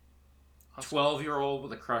 like, 12-year-old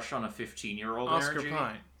with a crush on a 15-year-old Oscar energy.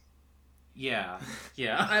 Pine. Yeah.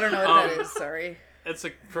 I don't know what that is, sorry. It's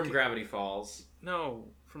from Gravity Falls. No,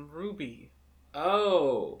 from Ruby.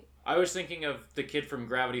 Oh, I was thinking of the kid from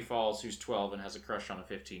Gravity Falls who's 12 and has a crush on a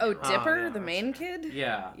 15-year-old. Oh, Dipper, the main kid?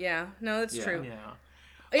 Yeah. Yeah, no, that's true.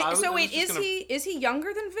 Yeah. So wait, is he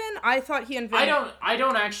younger than Vin? I thought he and Vin... I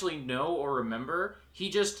don't actually know or remember. He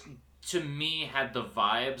just, to me, had the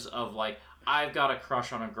vibes of, like, I've got a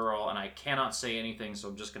crush on a girl and I cannot say anything, so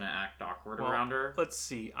I'm just going to act awkward around her. Let's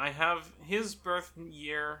see. I have his birth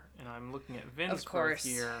year, and I'm looking at Vin's birth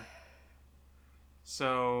year.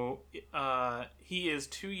 So, he is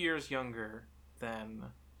 2 years younger than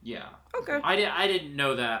Yeah. Okay. I didn't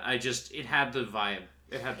know that. It had the vibe.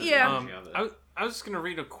 It had the energy of it. I was just gonna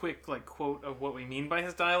read a quick quote of what we mean by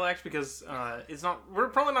his dialect because we're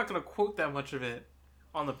probably not gonna quote that much of it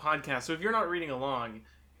on the podcast. So if you're not reading along,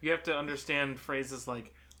 you have to understand phrases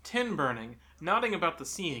like tin burning, nodding about the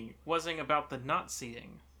seeing, wasing about the not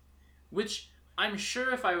seeing. Which I'm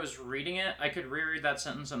sure if I was reading it, I could reread that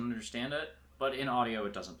sentence and understand it. But in audio,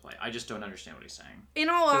 it doesn't play. I just don't understand what he's saying. In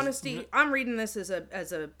all honesty, I'm reading this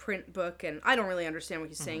as a print book, and I don't really understand what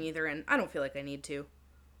he's saying either, and I don't feel like I need to.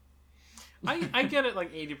 I get it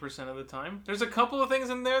 80% of the time. There's a couple of things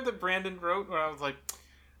in there that Brandon wrote where I was like,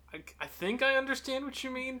 I think I understand what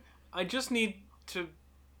you mean. I just need to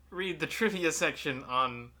read the trivia section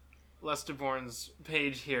on Lestiborn's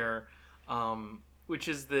page here, which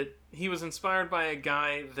is that he was inspired by a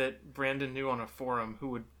guy that Brandon knew on a forum who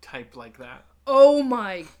would type like that. Oh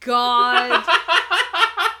my god!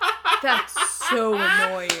 That's so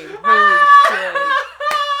annoying. Holy shit.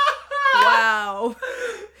 Wow.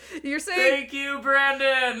 You're saying... Thank you,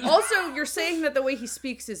 Brandon! Also, you're saying that the way he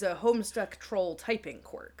speaks is a Homestuck troll typing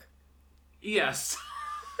quirk. Yes.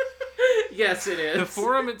 Yes, it is. The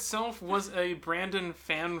forum itself was a Brandon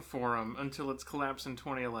fan forum until its collapse in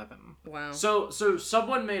 2011. Wow. So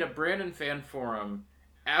someone made a Brandon fan forum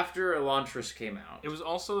after Elantris came out. It was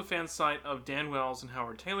also the fan site of Dan Wells and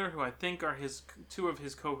Howard Taylor, who I think are two of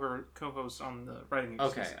his co-hosts on the Writing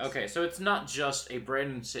Existence. Okay. So it's not just a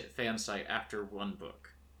Brandon fan site after one book.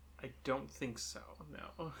 I don't think so,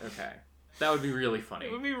 no. Okay. That would be really funny.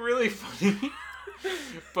 It would be really funny.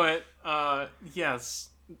 But, yes,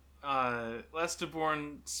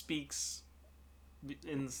 Lestiborn speaks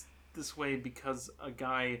in this way because a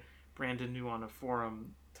guy Brandon knew on a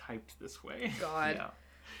forum typed this way. God. Yeah.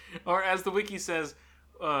 Or as the wiki says,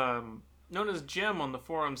 known as Gem on the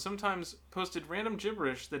forum, sometimes posted random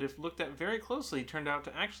gibberish that if looked at very closely turned out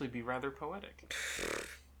to actually be rather poetic.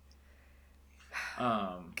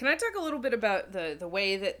 Can I talk a little bit about the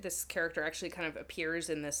way that this character actually kind of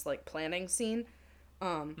appears in this planning scene?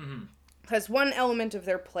 Because one element of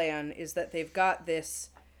their plan is that they've got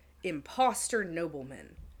this imposter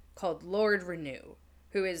nobleman called Lord Renew,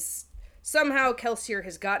 who is somehow Kelsier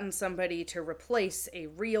has gotten somebody to replace a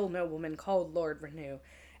real nobleman called Lord Renew,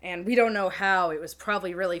 and we don't know how. It was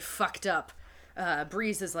probably really fucked up.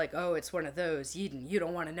 Breeze is like, oh, it's one of those. Eden, you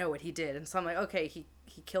don't want to know what he did. And so I'm like, okay, he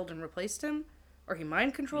killed and replaced him? Or he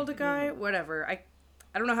mind-controlled a guy? Whatever. I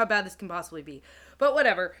don't know how bad this can possibly be. But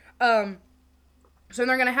whatever. So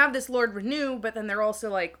they're going to have this Lord Renew, but then they're also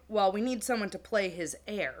like, well, we need someone to play his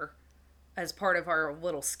heir as part of our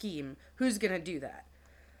little scheme. Who's going to do that?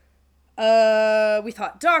 We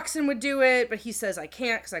thought Doxson would do it, but he says I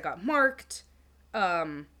can't because I got marked.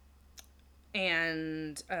 And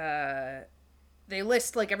they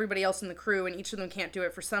list everybody else in the crew, and each of them can't do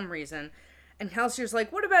it for some reason. And Kelsier's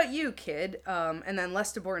like, what about you, kid? And then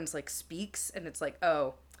Lestiborn's speaks, and it's like,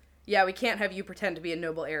 oh, yeah, we can't have you pretend to be a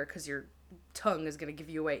noble heir because your tongue is going to give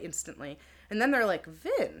you away instantly. And then they're like,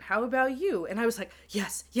 Vin, how about you? And I was like,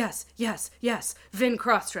 yes, Vin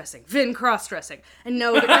cross-dressing. And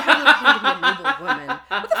no, they're not going to pretend to be a noble woman.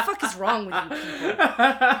 What the fuck is wrong with you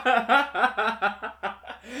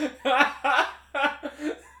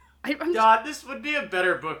people? God, this would be a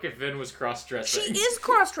better book if Vin was cross-dressing. She is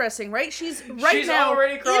cross-dressing, right? She's now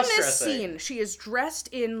already in cross-dressing. this scene. She is dressed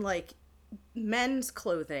in men's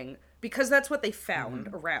clothing because that's what they found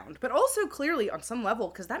around. But also clearly on some level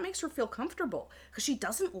because that makes her feel comfortable because she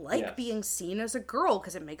doesn't like being seen as a girl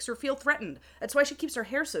because it makes her feel threatened. That's why she keeps her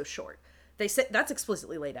hair so short. They say that's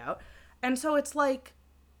explicitly laid out. And so it's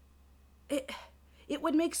it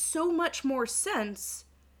would make so much more sense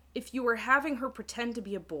if you were having her pretend to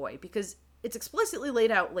be a boy, because it's explicitly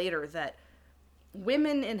laid out later that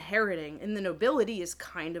women inheriting in the nobility is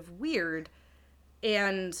kind of weird,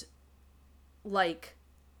 and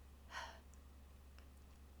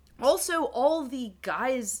also all the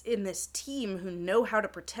guys in this team who know how to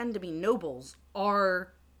pretend to be nobles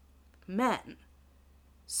are men.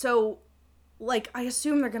 So I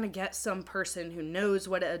assume they're gonna get some person who knows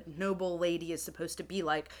what a noble lady is supposed to be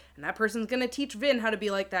like, and that person's gonna teach Vin how to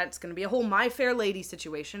be like that. It's gonna be a whole My Fair Lady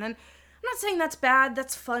situation, and I'm not saying that's bad,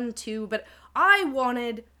 that's fun too, but I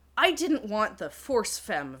didn't want the Force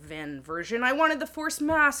Femme Vin version, I wanted the Force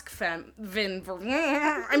Mask Femme Vin version.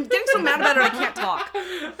 I'm getting so mad about it I can't talk.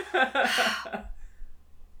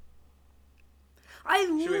 I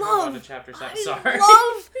love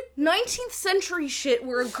 19th century shit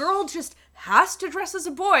where a girl just has to dress as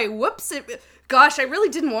a boy. Whoops. Gosh, I really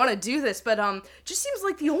didn't want to do this, but just seems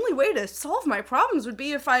like the only way to solve my problems would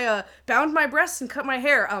be if I bound my breasts and cut my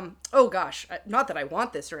hair. Oh gosh, not that I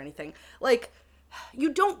want this or anything.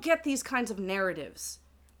 you don't get these kinds of narratives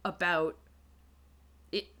about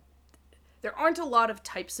it. There aren't a lot of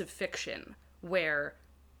types of fiction where,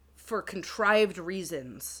 for contrived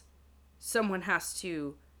reasons, someone has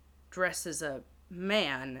to dress as a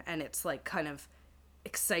man and it's like kind of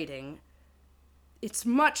exciting. It's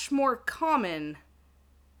much more common,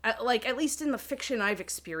 at least in the fiction I've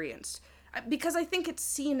experienced, because I think it's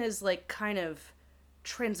seen as like kind of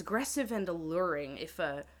transgressive and alluring if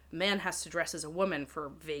a man has to dress as a woman for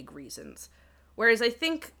vague reasons. Whereas I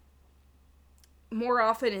think more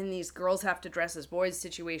often in these girls have to dress as boys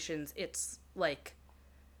situations, it's like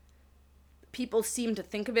people seem to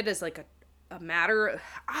think of it as like a matter.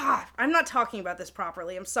 I'm not talking about this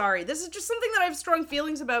properly. I'm sorry. This is just something that I have strong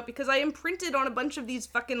feelings about because I imprinted on a bunch of these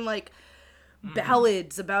fucking like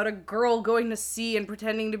ballads about a girl going to sea and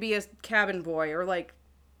pretending to be a cabin boy, or like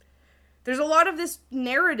there's a lot of this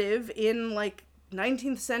narrative in like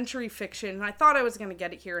 19th century fiction, and I thought I was going to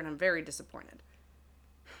get it here, and I'm very disappointed.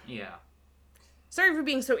 Yeah. Sorry for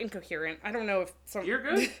being so incoherent. I don't know if some... You're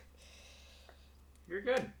good. You're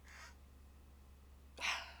good.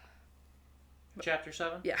 Chapter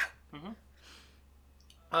 7? Yeah.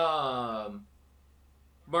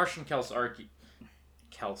 Martian Kels argue...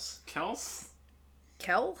 Kels. Kels?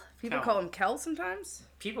 Kel? People Kel. call him Kel sometimes?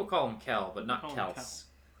 People call him Kel, but not Call him Kels. Kel.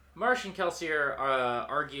 Marsh and Kelsier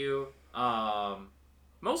argue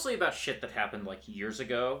mostly about shit that happened like years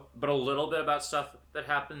ago, but a little bit about stuff that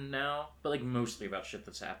happened now, but like mostly about shit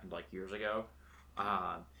that's happened like years ago.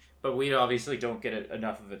 But we obviously don't get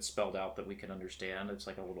enough of it spelled out that we can understand. It's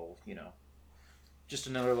like a little, just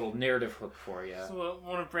another little narrative hook for you. So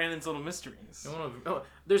one of Brandon's little mysteries.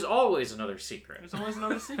 There's always another secret. There's always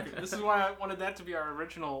another secret. This is why I wanted that to be our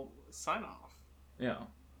original sign-off. Yeah.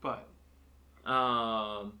 But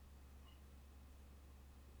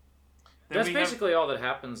that's basically all that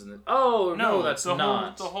happens in the... Oh, no, that's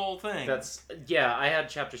not. The whole thing. Yeah, I had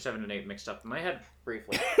chapter 7 and 8 mixed up in my head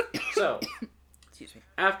briefly. So, Excuse me.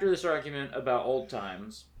 after this argument about old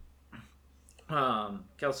times,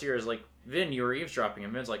 Kelsier is like, Vin, you were eavesdropping.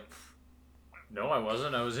 And Vin's like, no, I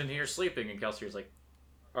wasn't. I was in here sleeping. And Kelsier's like,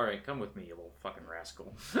 all right, come with me, you little fucking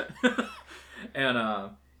rascal.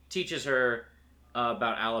 And teaches her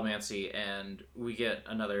about allomancy, and we get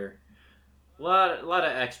another lot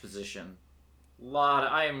of exposition.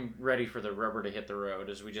 I am ready for the rubber to hit the road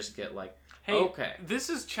as we just get like, hey, okay. This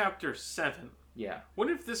is chapter 7. Yeah. What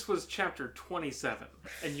if this was chapter 27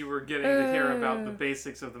 and you were getting to hear about the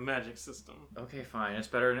basics of the magic system? Okay, fine. It's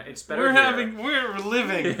better. We're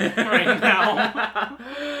living right now.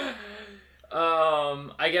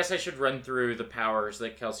 I guess I should run through the powers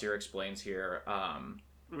that Kelsier explains here.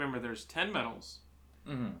 Remember, there's 10 metals,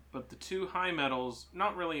 but the 2 high metals,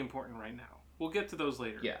 not really important right now. We'll get to those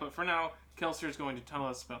later. Yeah. But for now, Kelsier is going to tell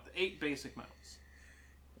us about the 8 basic metals.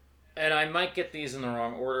 And I might get these in the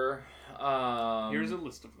wrong order. Here's a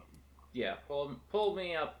list of them. Yeah, pull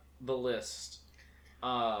me up the list.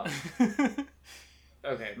 Okay,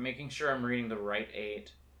 making sure I'm reading the right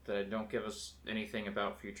 8, that I don't give us anything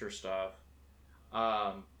about future stuff.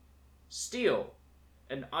 Steel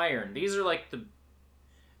and iron. These are the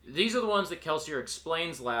ones that Kelsier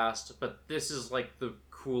explains last, but this is like the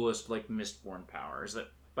coolest like Mistborn powers. That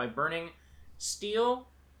by burning steel,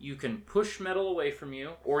 you can push metal away from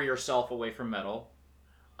you or yourself away from metal.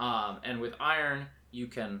 And with iron, you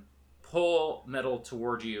can pull metal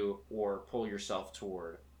toward you or pull yourself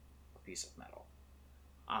toward a piece of metal.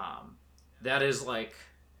 That is like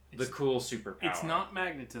the cool superpower. It's not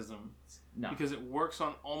magnetism. No. Because it works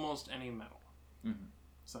on almost any metal. Mm-hmm.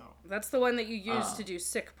 So. That's the one that you use to do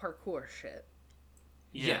sick parkour shit.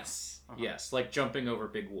 Yes. Yes, like jumping over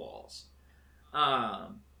big walls. Or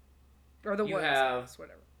the you woods. have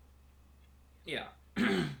Whatever. Yeah.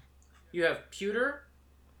 You have pewter,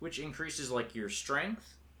 which increases like your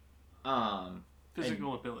strength.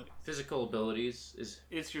 Physical ability. Physical abilities is...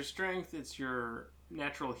 It's your strength, it's your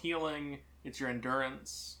natural healing, it's your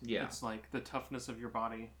endurance. Yeah. It's like the toughness of your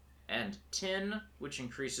body. And tin, which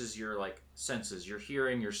increases your like senses, your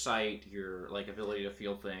hearing, your sight, your like ability to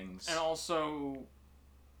feel things. And also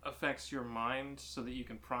affects your mind so that you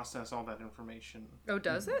can process all that information. Oh,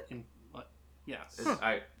 does it? Yes.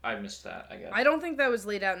 I missed that, I guess. I don't think that was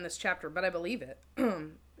laid out in this chapter, but I believe it.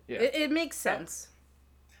 Yeah. It makes sense.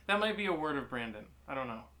 That might be a word of Brandon. I don't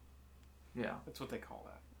know. Yeah. That's what they call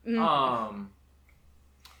that.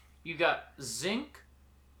 You got zinc,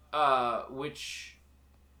 which...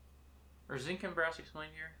 Are zinc and brass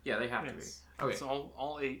explained here? Yeah, they have to be. Okay. It's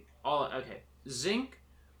all 8. Okay. Zinc,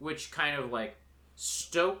 which kind of like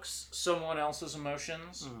stokes someone else's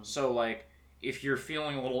emotions. So like, if you're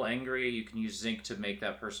feeling a little angry, you can use zinc to make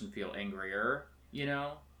that person feel angrier. you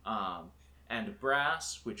know? And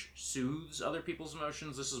brass, which soothes other people's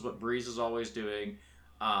emotions. This is what Breeze is always doing.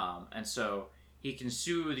 And so he can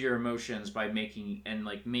soothe your emotions by make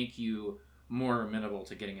you more amenable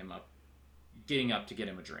to getting up to get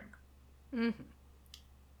him a drink. Mm-hmm.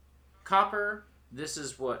 Copper, this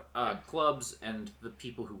is what clubs and the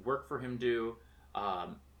people who work for him do.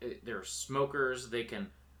 They're smokers. They can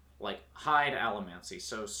hide allomancy.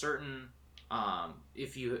 So certain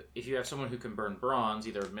if you have someone who can burn bronze,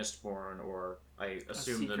 either Mistborn or I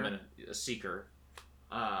assume a seeker,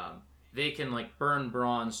 they can burn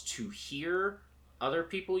bronze to hear other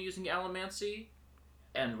people using allomancy,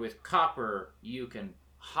 and with copper you can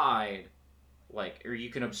hide or you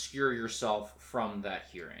can obscure yourself from that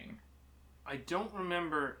hearing. I don't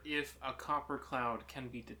remember if a copper cloud can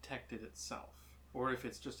be detected itself, or if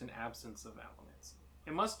it's just an absence of allomancy.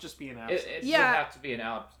 It must just be an absence. It would have to be an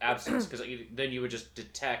absence, because then you would just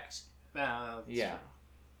detect. Yeah.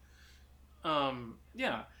 True.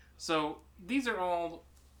 Yeah. So these all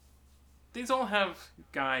have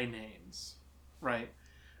guy names, right?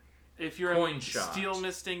 If you're Coin a shot. steel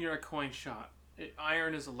misting, you're a coin shot.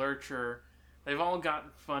 Iron is a lurcher. They've all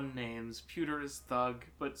got fun names. Pewter is thug,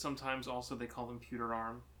 but sometimes also they call them pewter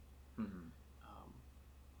arm. Mm-hmm.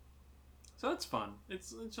 So that's fun.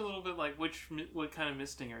 It's a little bit like what kind of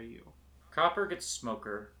misting are you? Copper gets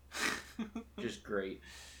smoker, which is great.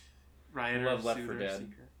 Rioter, Love Left 4 Suitor, Dead.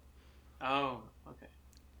 Seeker. Oh, okay.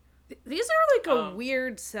 These are a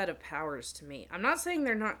weird set of powers to me. I'm not saying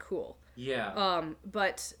they're not cool. Yeah.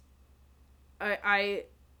 But I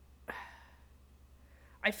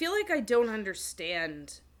feel like I don't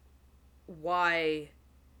understand why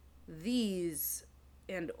these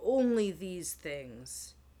and only these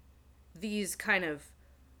things, these kind of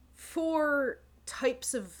 4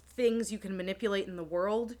 types of things you can manipulate in the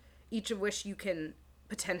world, each of which you can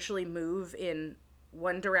potentially move in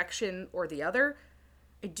one direction or the other.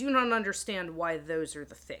 I do not understand why those are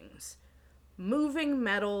the things. Moving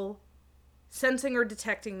metal, sensing or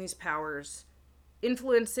detecting these powers,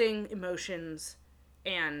 influencing emotions,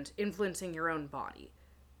 and influencing your own body.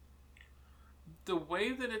 The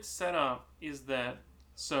way that it's set up is that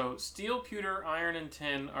steel, pewter, iron, and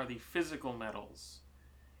tin are the physical metals.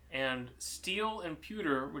 And steel and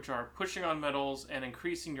pewter, which are pushing on metals and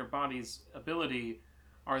increasing your body's ability,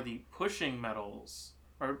 are the pushing metals.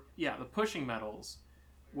 The pushing metals,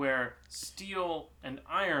 where steel and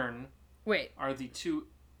iron are the two...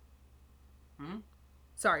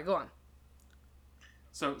 Sorry, go on.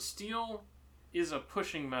 So steel is a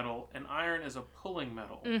pushing metal and iron is a pulling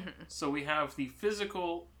metal. Mm-hmm. So we have the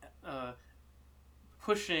physical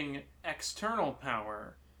pushing external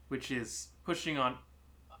power, which is pushing on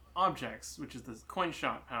objects, which is the coin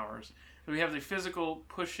shot powers. And we have the physical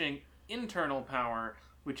pushing internal power,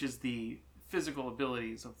 which is the physical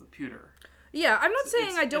abilities of the pewter. Yeah, I'm not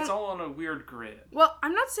saying I don't... It's all on a weird grid. Well,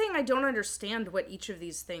 I'm not saying I don't understand what each of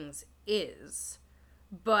these things is,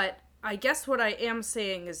 but I guess what I am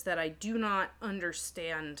saying is that I do not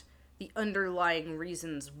understand the underlying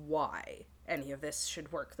reasons why any of this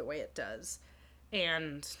should work the way it does.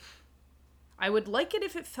 And I would like it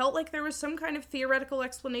if it felt like there was some kind of theoretical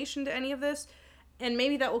explanation to any of this, and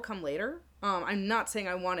maybe that will come later. I'm not saying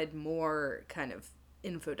I wanted more kind of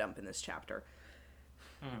info dump in this chapter.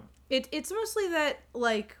 It's mostly that,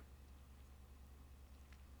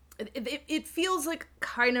 it feels like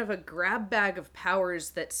kind of a grab bag of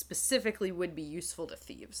powers that specifically would be useful to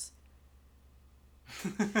thieves.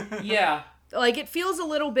 Yeah. It feels a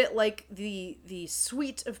little bit like the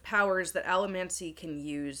suite of powers that allomancy can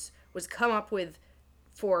use was come up with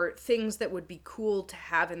for things that would be cool to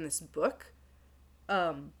have in this book.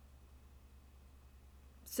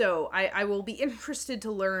 So I will be interested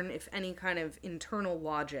to learn if any kind of internal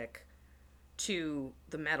logic to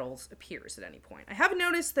the metals appears at any point. I have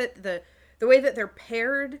noticed that the way that they're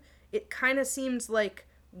paired, it kind of seems like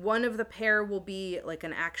one of the pair will be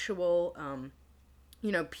an actual,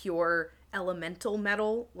 pure elemental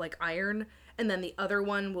metal, like iron, and then the other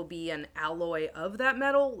one will be an alloy of that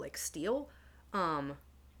metal, like steel.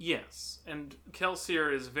 Yes, and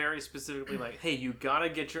Kelsier is very specifically hey, you gotta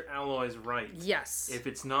get your alloys right. Yes. If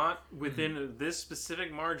it's not within this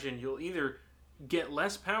specific margin, you'll either get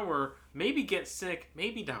less power, maybe get sick,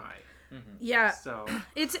 maybe die. Mm-hmm. Yeah. So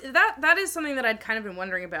it's that is something that I'd kind of been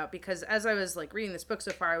wondering about, because as I was reading this book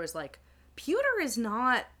so far, I was like, pewter is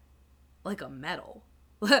not a metal.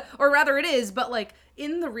 Or rather it is, but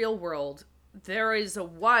in the real world, there is a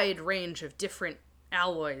wide range of different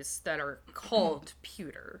alloys that are called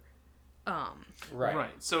pewter.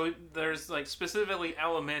 Right. So there's specifically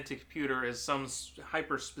allomantic pewter as some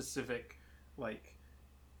hyper specific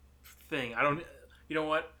thing. You know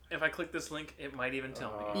what? If I click this link, it might even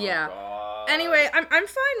tell me. Yeah. God. Anyway, I'm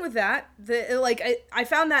fine with that. I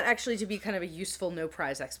found that actually to be kind of a useful no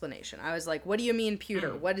prize explanation. I was like, what do you mean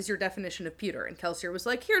pewter? What is your definition of pewter? And Kelsier was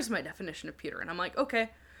like, here's my definition of pewter. And I'm like,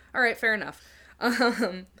 okay, all right, fair enough.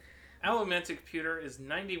 Allomantic pewter is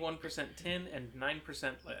 91% tin and 9%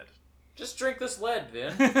 lead. Just drink this lead,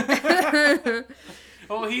 Vin.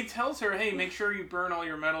 Well, he tells her, hey, make sure you burn all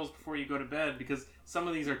your metals before you go to bed because some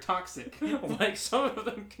of these are toxic. Like, some of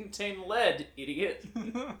them contain lead, idiot.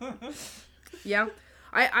 Yeah.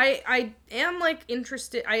 I am, like,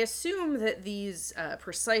 interested. I assume that these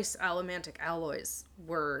precise allomantic alloys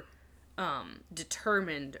were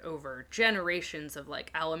determined over generations of,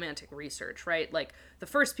 like, allomantic research, right? Like, the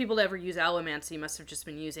first people to ever use allomancy must have just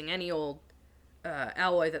been using any old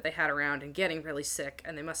alloy that they had around and getting really sick,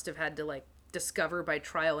 and they must have had to, like, discover by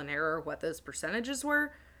trial and error what those percentages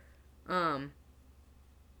were. That's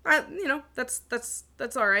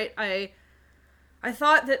all right. I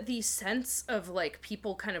thought that the sense of, like,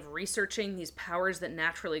 people kind of researching these powers that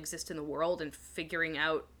naturally exist in the world and figuring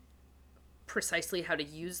out precisely how to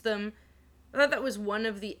use them, I thought that was one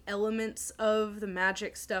of the elements of the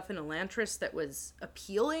magic stuff in Elantris that was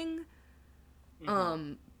appealing.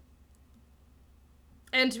 Mm-hmm.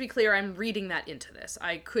 And to be clear, I'm reading that into this.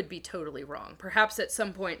 I could be totally wrong. Perhaps at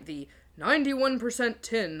some point the 91%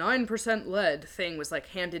 tin, 9% lead thing was, like,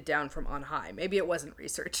 handed down from on high. Maybe it wasn't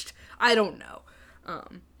researched. I don't know.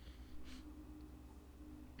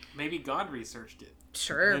 Maybe God researched it.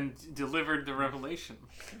 Sure. And delivered the revelation.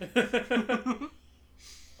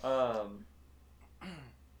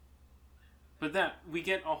 But we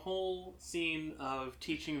get a whole scene of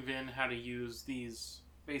teaching Vin how to use these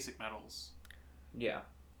basic metals. Yeah.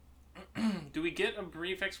 Do we get a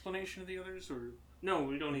brief explanation of the others, or no?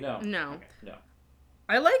 We don't even. No. Okay. No.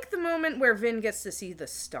 I like the moment where Vin gets to see the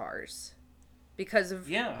stars, because of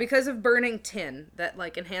burning tin that,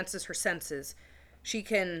 like, enhances her senses. She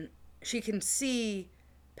can see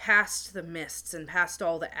past the mists and past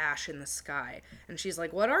all the ash in the sky, and she's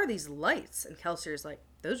like, "What are these lights?" And Kelsier's like,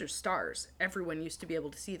 "Those are stars. Everyone used to be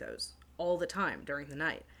able to see those all the time during the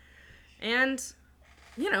night." And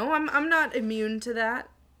you know, I'm not immune to that.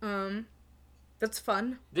 That's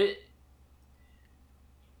fun.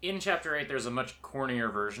 In Chapter 8, there's a much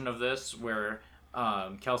cornier version of this, where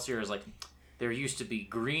Kelsier is like, there used to be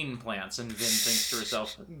green plants, and Vin thinks to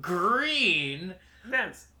herself, green?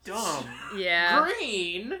 That's dumb. Yeah.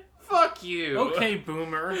 Green? Fuck you. Okay,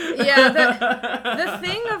 boomer. Yeah, the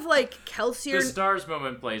thing of, like, Kelsier... The stars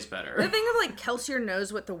moment plays better. The thing of, like, Kelsier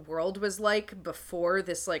knows what the world was like before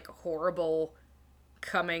this, like, horrible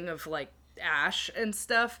coming of, like, ash and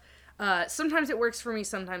stuff. Sometimes it works for me,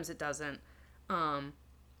 sometimes it doesn't. I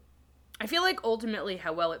feel like ultimately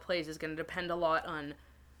how well it plays is going to depend a lot on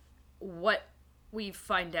what we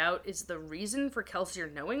find out is the reason for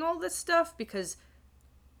Kelsier knowing all this stuff, because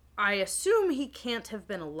I assume he can't have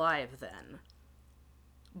been alive then.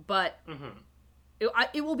 But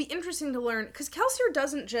it will be interesting to learn, because Kelsier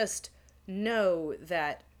doesn't just know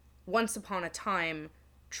that once upon a time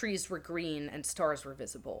trees were green and stars were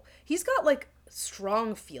visible. He's got, like,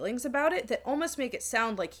 strong feelings about it that almost make it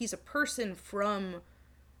sound like he's a person from,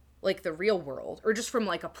 like, the real world, or just from,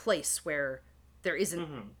 like, a place where there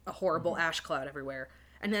isn't a horrible ash cloud everywhere.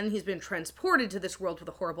 And then he's been transported to this world with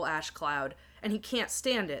a horrible ash cloud, and he can't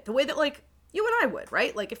stand it. The way that, like, you and I would,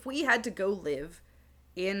 right? Like, if we had to go live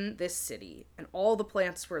in this city, and all the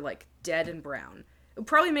plants were, like, dead and brown, it would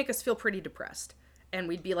probably make us feel pretty depressed. And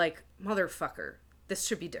we'd be like, motherfucker, this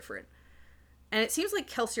should be different. And it seems like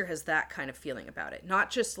Kelsier has that kind of feeling about it. Not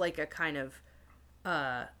just, like, a kind of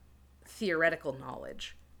theoretical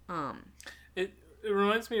knowledge. It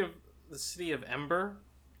reminds me of the city of Ember.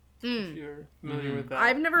 If you're familiar with that.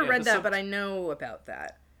 I've never read that, but I know about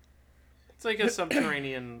that. It's like a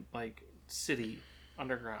subterranean, like, city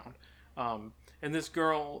underground. And this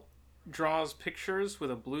girl draws pictures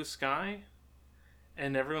with a blue sky.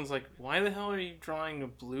 And everyone's like, why the hell are you drawing a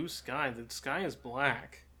blue sky? The sky is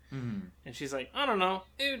black. Mm-hmm. And she's like, I don't know.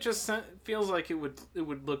 It just feels like it would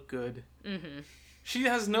look good. Mm-hmm. She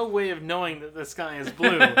has no way of knowing that the sky is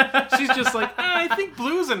blue. She's just like, I think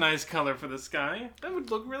blue is a nice color for the sky. That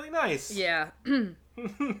would look really nice. Yeah.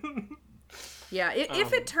 Yeah,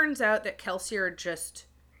 if it turns out that Kelsier just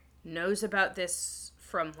knows about this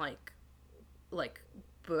from, like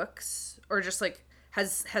books, or just, like,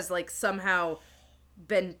 has like, somehow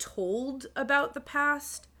been told about the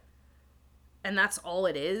past, and that's all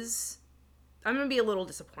it is, I'm gonna be a little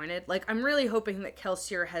disappointed. Like, I'm really hoping that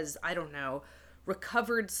Kelsier has, I don't know,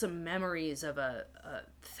 recovered some memories of a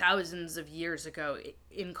thousands of years ago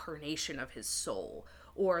incarnation of his soul,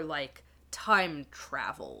 or, like, time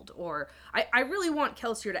traveled, or I really want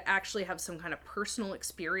Kelsier to actually have some kind of personal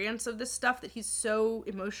experience of this stuff that he's so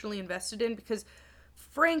emotionally invested in, because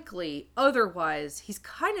frankly, otherwise, he's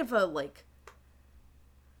kind of like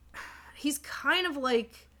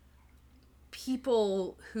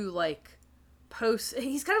people who like post,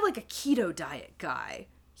 he's kind of like a keto diet guy,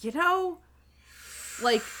 you know?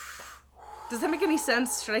 Like, does that make any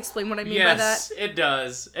sense? Should I explain what I mean by that? Yes, it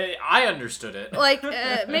does. I understood it. Like,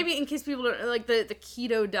 maybe in case people don't, like, the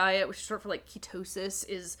keto diet, which is short for, like, ketosis,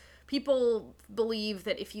 is people believe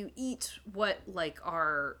that if you eat what, like,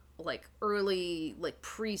 our, like, early, like,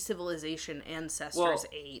 pre-civilization ancestors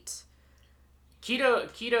ate.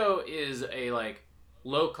 Keto is a, like,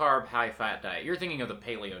 low-carb, high-fat diet. You're thinking of the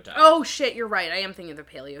paleo diet. Oh, shit, you're right. I am thinking of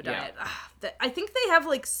the paleo diet. I think they have,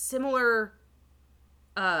 like, similar,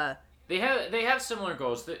 They have similar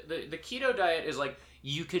goals. The keto diet is like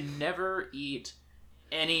you can never eat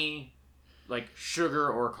any like sugar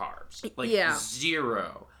or carbs. Like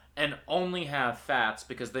zero. And only have fats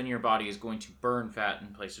because then your body is going to burn fat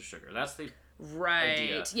in place of sugar. That's the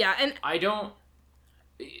idea. Yeah, and I don't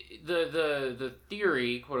the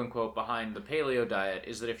theory, quote unquote, behind the paleo diet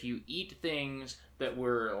is that if you eat things that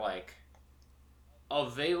were like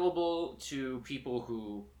available to people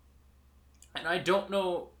who, and I don't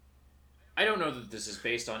know that this is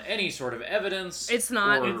based on any sort of evidence. It's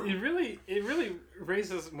not. It really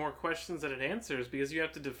raises more questions than it answers, because you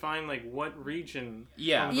have to define like what region.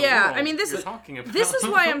 Yeah. Of the world I mean, you're talking about. This is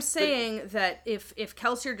why I'm saying that if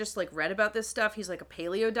Kelsier just like read about this stuff, he's like a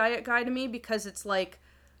paleo diet guy to me, because it's like,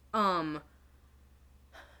 one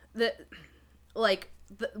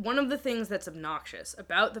of the things that's obnoxious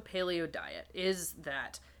about the paleo diet is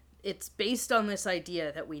that it's based on this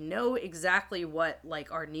idea that we know exactly what,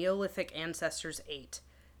 like, our Neolithic ancestors ate.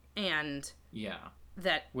 And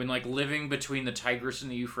that when, like, living between the Tigris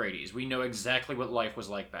and the Euphrates, we know exactly what life was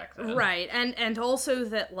like back then. Right. And also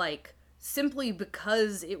that, like, simply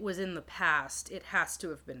because it was in the past, it has to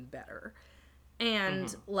have been better.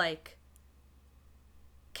 And, like,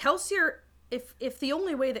 Kelsier, if the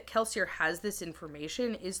only way that Kelsier has this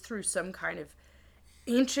information is through some kind of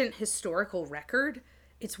ancient historical record,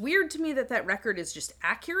 it's weird to me that that record is just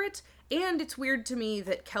accurate, and it's weird to me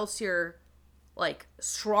that Kelsier, like,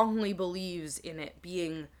 strongly believes in it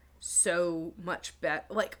being so much better.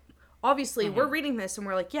 Like, obviously, we're reading this and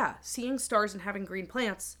we're like, yeah, seeing stars and having green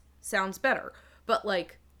plants sounds better. But,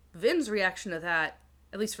 like, Vin's reaction to that,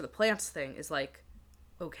 at least for the plants thing, is like,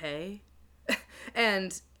 okay.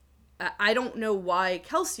 And I don't know why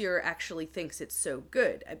Kelsier actually thinks it's so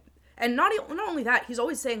good. And not only that, he's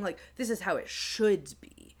always saying, like, this is how it should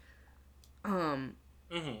be. And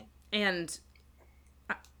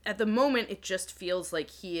at the moment, it just feels like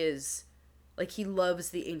he loves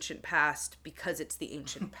the ancient past because it's the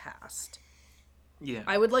ancient past. Yeah.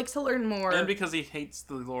 I would like to learn more. And because he hates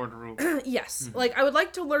the Lord Ruler. Yes. Like, I would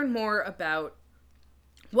like to learn more about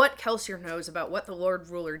what Kelsier knows about what the Lord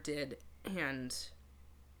Ruler did and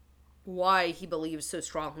why he believes so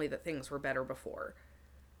strongly that things were better before.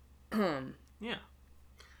 Yeah.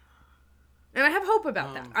 And I have hope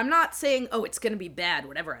about that. I'm not saying, oh, it's going to be bad,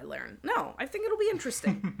 whatever I learn. No, I think it'll be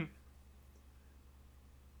interesting.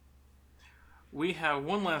 We have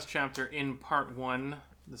one last chapter in part 1,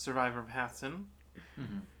 The Survivor of Hathsin.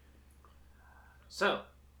 So,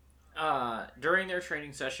 during their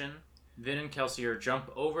training session, Vin and Kelsier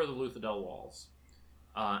jump over the Luthadel walls.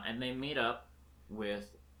 And they meet up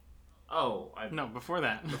with... Before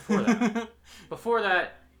that. Before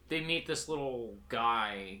that, they meet this little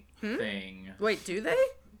guy thing. Wait, do they?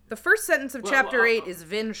 The first sentence of chapter 8 is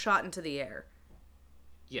Vin shot into the air.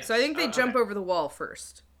 Yes. So I think they jump over the wall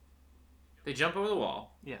first. They jump over the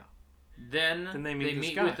wall. Yeah. Then they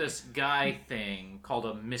meet with this guy thing called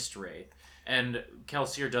a Mistwraith. And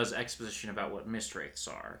Kelsier does exposition about what Mistwraiths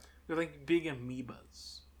are. They're like big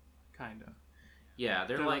amoebas. Kind of. Yeah,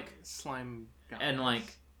 they're like slime guys. And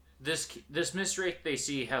like, this Mistwraith they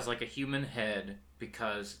see has like a human head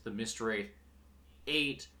because the Mistwraith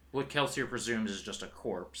ate what Kelsier presumes is just a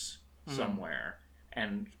corpse somewhere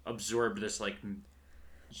and absorbed this like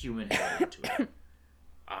human head into it.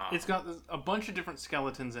 It's got a bunch of different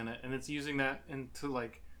skeletons in it, and it's using that to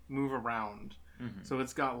like move around. So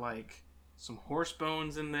it's got like some horse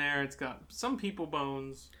bones in there. It's got some people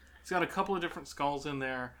bones. It's got a couple of different skulls in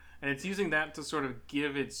there, and it's using that to sort of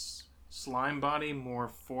give its slime body more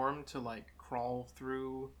form to like crawl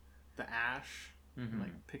through the ash and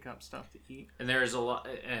like pick up stuff to eat. And there's a lot,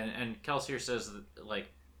 and Kelsier says that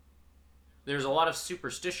like there's a lot of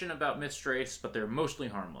superstition about Mistwraiths, but they're mostly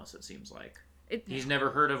harmless. It seems like he's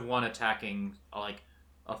never heard of one attacking like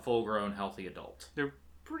a full-grown healthy adult. They're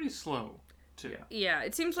pretty slow, too. Yeah,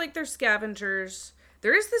 it seems like they're scavengers.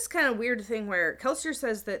 There is this kind of weird thing where Kelsier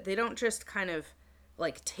says that they don't just kind of,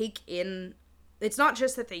 like, take in... It's not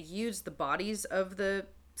just that they use the bodies of the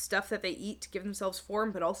stuff that they eat to give themselves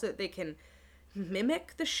form, but also that they can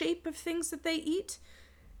mimic the shape of things that they eat.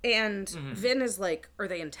 And Vin is like, are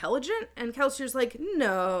they intelligent? And Kelsier's like,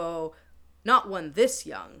 no, not one this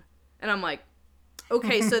young. And I'm like,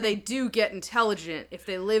 okay, so they do get intelligent if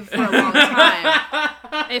they live for a long time.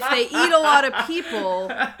 If they eat a lot of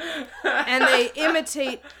people and they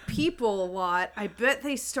imitate people a lot, I bet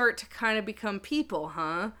they start to kind of become people,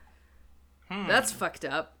 huh? That's fucked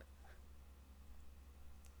up.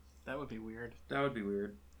 That would be weird. That would be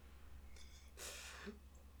weird.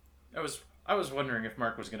 I was wondering if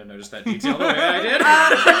Mark was going to notice that detail the way I did.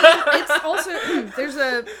 It's also there's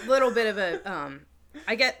a little bit of a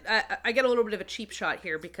I get a little bit of a cheap shot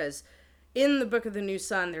here because in the Book of the New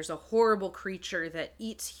Sun there's a horrible creature that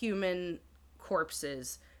eats human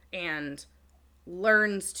corpses and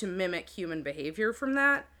learns to mimic human behavior from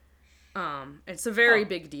that. It's a very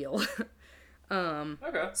big deal.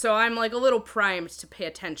 Okay. So I'm like a little primed to pay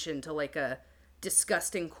attention to like a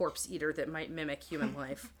disgusting corpse eater that might mimic human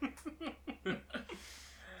life.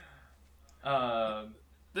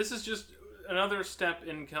 This is just another step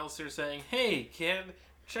in Kelsier saying, hey, kid,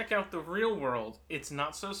 check out the real world. It's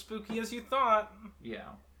not so spooky as you thought. Yeah.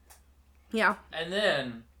 Yeah. And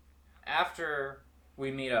then, after we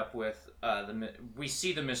meet up with we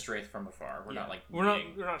see the Mistwraith from afar. We're not like we're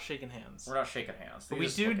not shaking hands. We're not shaking hands. But we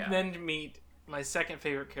do then meet my second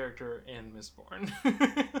favorite character in Mistborn.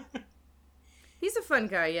 He's a fun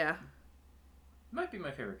guy, yeah. Might be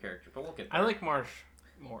my favorite character, but we'll get there. I like Marsh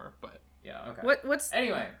more, but yeah, okay. What's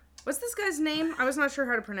this guy's name? I was not sure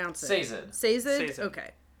how to pronounce it. Sazed. Sazed?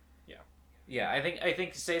 Okay. Yeah, I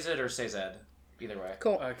think Sazed or Sazed. Either way.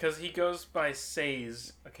 Cool. Because he goes by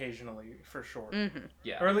Saze occasionally, for short. Mm-hmm.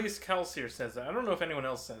 Yeah. Or at least Kelsier says that. I don't know if anyone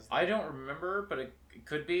else says that. I don't remember, but it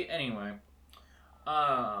could be. Anyway.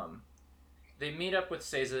 They meet up with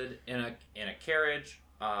Sazed in a carriage,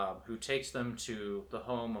 who takes them to the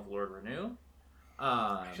home of Lord Renew.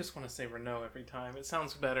 I just want to say Renault every time. It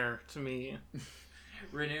sounds better to me.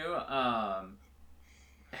 Renew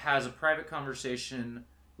has a private conversation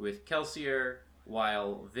with Kelsier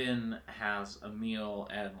while Vin has a meal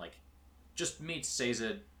and just meets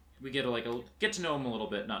Sazed. We get to know him a little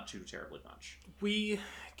bit, not too terribly much. We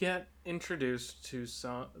get introduced to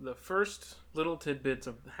the first little tidbits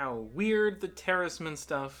of how weird the Terracemen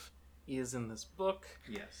stuff is in this book.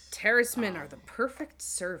 Yes. Terracemen are the perfect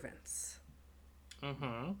servants.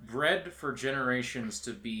 Mm-hmm. Bred for generations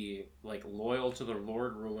to be loyal to their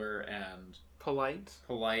Lord Ruler and polite,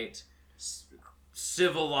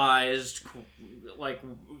 civilized,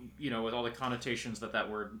 with all the connotations that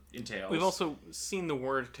word entails. We've also seen the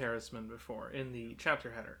word Terracemen before in the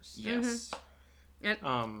chapter headers. Yes.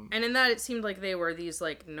 Mm-hmm. And in that it seemed like they were these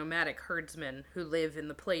nomadic herdsmen who live in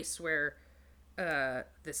the place where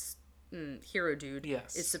this hero dude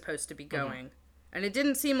is supposed to be going. Mm-hmm. And it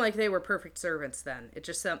didn't seem like they were perfect servants then. It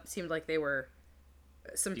just seemed like they were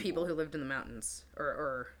some people who lived in the mountains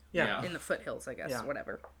or in the foothills, I guess,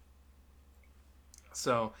 whatever.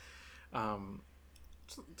 So,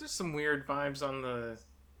 there's some weird vibes on the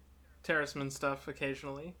Terracemen stuff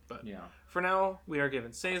occasionally, but for now, we are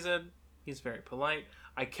given Sazed. He's very polite.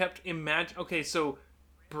 I kept imagining... Okay, so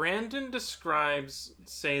Brandon describes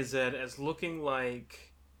Sazed as looking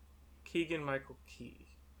like Keegan-Michael Key.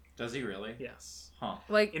 Does he really? Yes. Huh.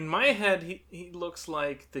 In my head, he looks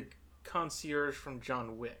like the concierge from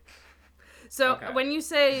John Wick. So when you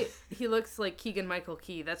say he looks like Keegan-Michael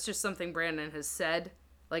Key, that's just something Brandon has said,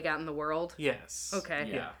 out in the world? Yes.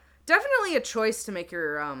 Okay. Yeah. Definitely a choice to make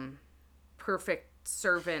your perfect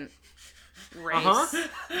servant race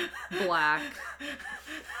black.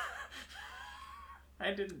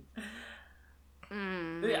 I didn't...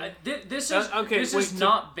 Mm. This is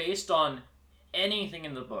not based on anything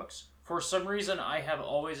in the books. For some reason, I have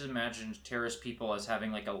always imagined Terrace people as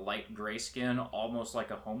having a light gray skin, almost like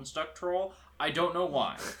a Homestuck troll. I don't know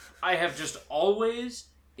why. I have just always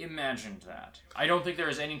imagined that. I don't think there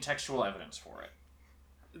is any textual evidence for it.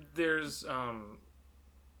 There's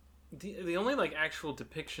the only actual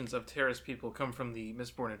depictions of Terrace people come from the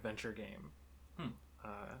Mistborn Adventure game.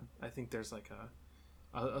 I think there's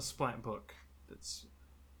a splat book that's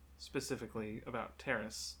specifically about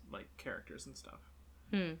Terrace characters and stuff.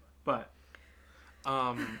 But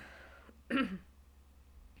now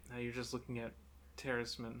you're just looking at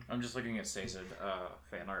Terracemen. I'm just looking at Sazed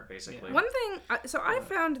fan art, basically. Yeah. One thing, I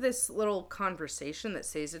found this little conversation that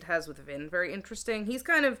Sazed has with Vin very interesting. He's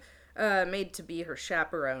kind of made to be her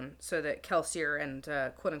chaperone so that Kelsier and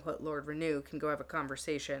quote-unquote Lord Renew can go have a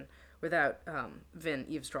conversation without Vin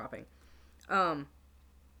eavesdropping. And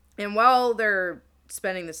while they're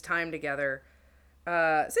spending this time together,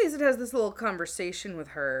 Sazed has this little conversation with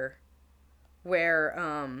her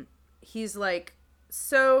where he's like,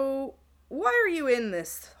 so why are you in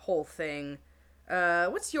this whole thing?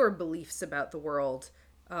 What's your beliefs about the world?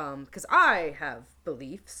 Because I have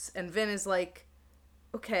beliefs. And Vin is like,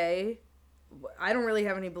 okay, I don't really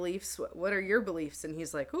have any beliefs. What are your beliefs? And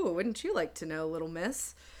he's like, ooh, wouldn't you like to know, little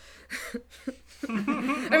miss?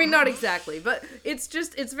 I mean, not exactly, but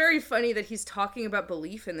it's very funny that he's talking about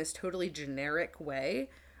belief in this totally generic way.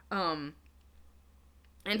 And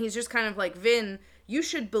he's just kind of like, Vin, you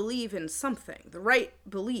should believe in something. The right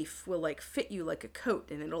belief will, like, fit you like a coat,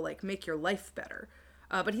 and it'll, like, make your life better.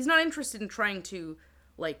 But he's not interested in trying to,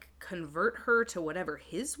 like, convert her to whatever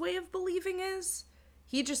his way of believing is.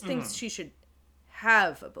 He just thinks she should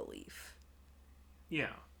have a belief.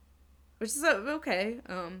 Yeah. Which is okay.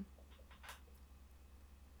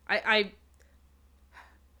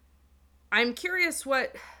 I'm curious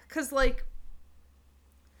because, like,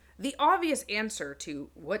 the obvious answer to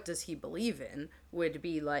what does he believe in would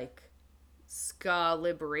be, like, ska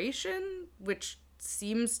liberation, which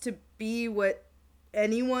seems to be what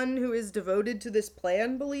anyone who is devoted to this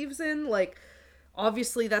plan believes in. Like,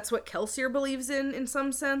 obviously that's what Kelsier believes in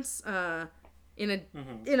some sense, in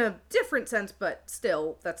a different sense, but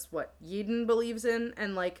still, that's what Eden believes in.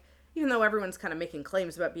 And, like, even though everyone's kind of making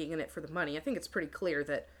claims about being in it for the money, I think it's pretty clear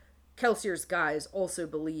that Kelsier's guys also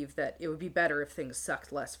believe that it would be better if things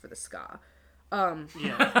sucked less for the ska.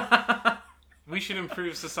 Yeah. We should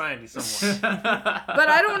improve society somewhat. But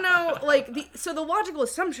I don't know, like, so the logical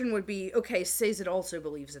assumption would be, okay, Sazed also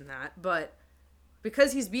believes in that, but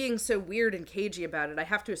because he's being so weird and cagey about it, I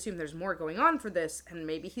have to assume there's more going on for this, and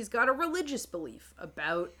maybe he's got a religious belief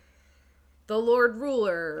about the Lord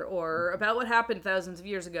Ruler, or about what happened thousands of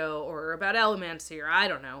years ago, or about Allomancy, or I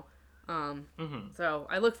don't know. So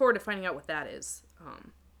I look forward to finding out what that is.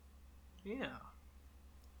 Yeah.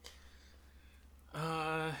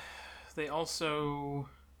 They also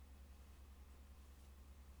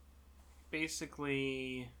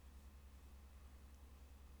basically...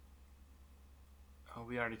 Oh,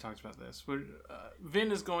 we already talked about this.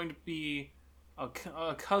 Vin is going to be a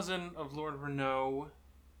cousin of Lord Renew.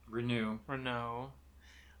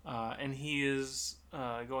 And he is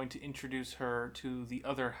going to introduce her to the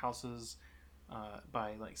other houses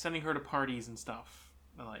by, like, sending her to parties and stuff.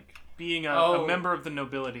 Like, being a member of the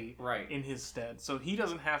nobility in his stead. So he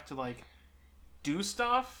doesn't have to, like, do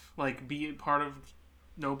stuff, like, be a part of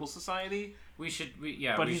noble society.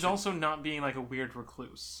 But he's also not being, like, a weird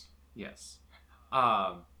recluse. Yes.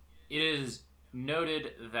 It is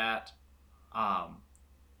noted that,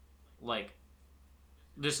 like,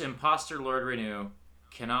 this imposter Lord Renew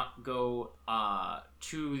cannot go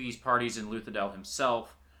to these parties in Luthadel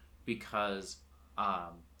himself because,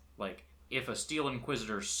 like, if a Steel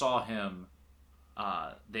Inquisitor saw him,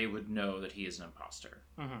 they would know that he is an imposter.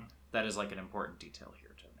 Mm-hmm. That is, like, an important detail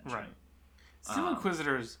here to mention. Right. Steel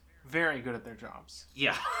Inquisitors, very good at their jobs.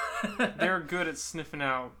 Yeah. They're good at sniffing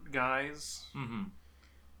out guys. Mm-hmm.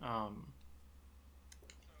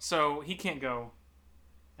 So he can't go.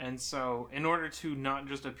 And so, in order to not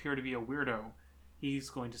just appear to be a weirdo, he's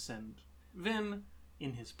going to send Vin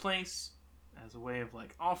in his place as a way of,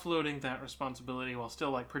 like, offloading that responsibility while still,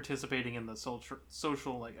 like, participating in the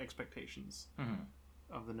social, like, expectations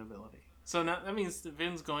of the nobility. So now that means that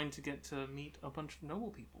Vin's going to get to meet a bunch of noble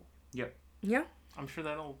people. Yep. Yeah. I'm sure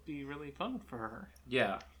that'll be really fun for her.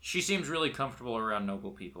 Yeah. She seems really comfortable around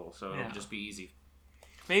noble people, so it'll just be easy.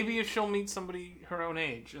 Maybe if she'll meet somebody her own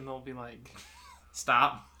age and they'll be like...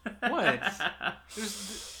 Stop. What?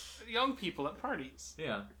 There's young people at parties.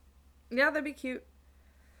 Yeah. Yeah, that'd be cute.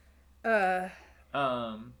 I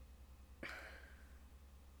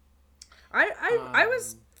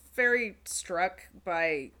was very struck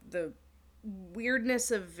by the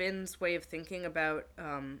weirdness of Vin's way of thinking about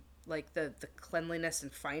like the cleanliness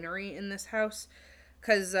and finery in this house.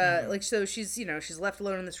 Because, like, so she's left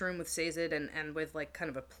alone in this room with Sazed and with, like, kind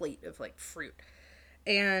of a plate of, like, fruit.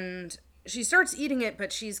 And she starts eating it,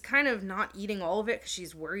 but she's kind of not eating all of it because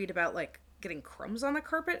she's worried about, like, getting crumbs on the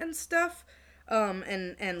carpet and stuff.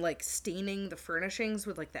 And, like, staining the furnishings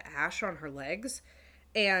with, like, the ash on her legs.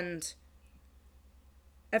 And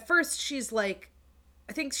at first she's, like,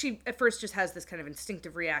 I think she at first just has this kind of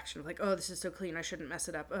instinctive reaction of, like, oh, this is so clean, I shouldn't mess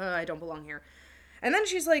it up. I don't belong here. And then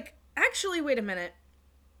she's like, actually, wait a minute.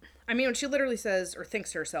 I mean, when she literally says, or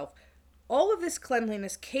thinks to herself, all of this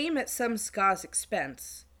cleanliness came at some ska's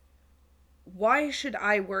expense. why should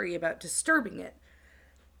I worry about disturbing it?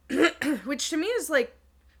 Which to me is like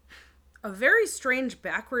a very strange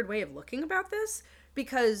backward way of looking about this,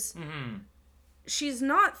 because she's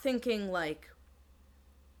not thinking like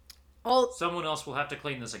someone else will have to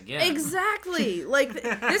clean this again. Exactly. Like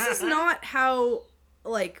this is not how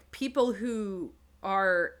like people who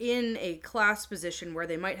are in a class position where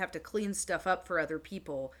they might have to clean stuff up for other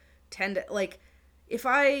people tend to like,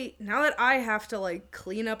 now that I have to like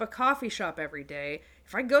clean up a coffee shop every day,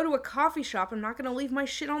 if I go to a coffee shop, I'm not going to leave my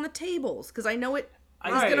shit on the tables because I know it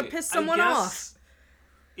is going to piss someone off.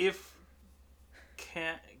 If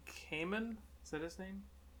Cayman, is that his name?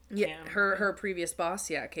 Yeah, her previous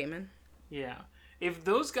boss, Cayman. Yeah. If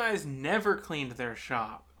those guys never cleaned their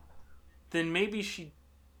shop, then maybe she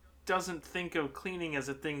doesn't think of cleaning as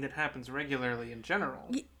a thing that happens regularly in general.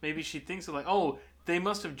 Maybe she thinks of like, oh, they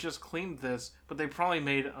must have just cleaned this, but they probably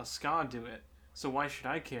made a ska do it. So why should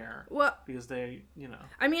I care? Well, because they,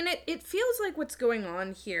 I mean, it feels like what's going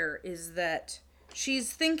on here is that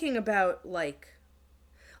she's thinking about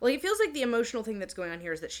it feels like the emotional thing that's going on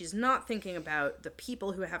here is that she's not thinking about the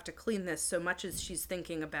people who have to clean this so much as she's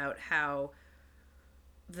thinking about how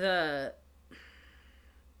the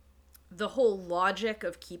whole logic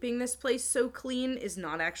of keeping this place so clean is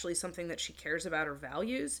not actually something that she cares about or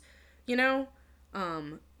values, I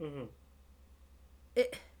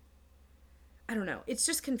don't know. It's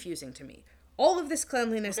just confusing to me. All of this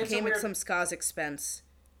cleanliness came at some ska's expense.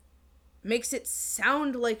 Makes it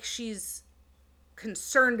sound like she's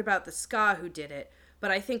concerned about the ska who did it,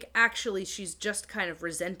 but I think actually she's just kind of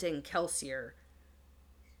resenting Kelsier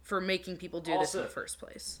for making people do this in the first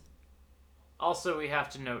place. Also, we have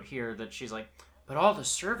to note here that she's like, but all the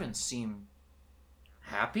servants seem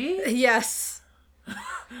happy? Yes.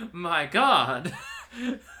 My God.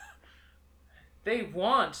 They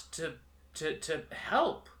want to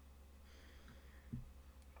help.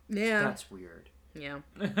 Yeah. That's weird. Yeah.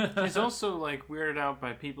 She's also like weirded out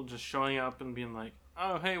by people just showing up and being like,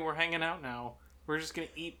 oh, hey, we're hanging out now. We're just going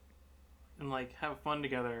to eat and like have fun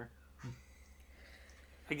together.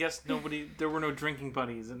 I guess there were no drinking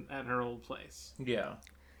buddies at her old place. Yeah.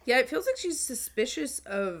 Yeah, it feels like she's suspicious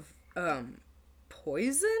of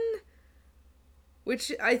poison,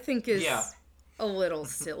 which I think is a little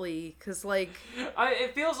silly, because like...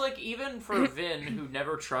 it feels like even for Vin, who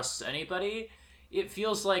never trusts anybody, it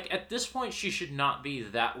feels like at this point she should not be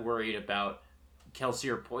that worried about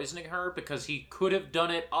Kelsier poisoning her, because he could have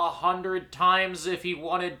done it 100 times if he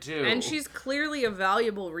wanted to. And she's clearly a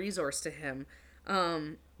valuable resource to him.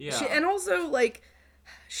 Yeah. And also, like,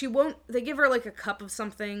 they give her, like, a cup of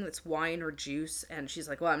something that's wine or juice, and she's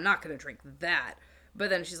like, well, I'm not going to drink that. But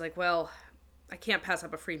then she's like, well, I can't pass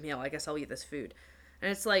up a free meal. I guess I'll eat this food.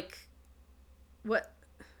 And it's like, what?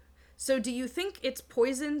 So do you think it's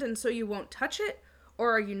poisoned and so you won't touch it?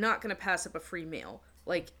 Or are you not going to pass up a free meal?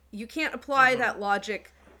 Like, you can't apply that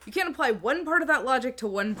logic. You can't apply one part of that logic to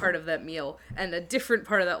one part of that meal, and a different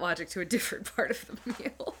part of that logic to a different part of the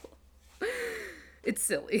meal. It's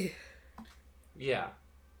silly. Yeah.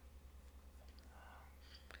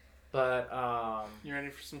 But, You ready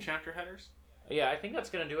for some chapter headers? Yeah, I think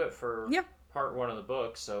that's going to do it for part 1 of the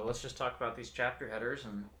book, so let's just talk about these chapter headers.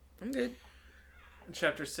 And I'm good.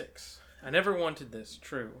 Chapter 6. I never wanted this,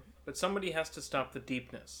 true, but somebody has to stop the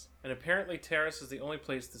deepness, and apparently Terrace is the only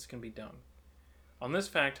place this can be done. On this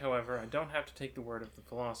fact, however, I don't have to take the word of the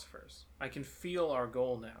philosophers. I can feel our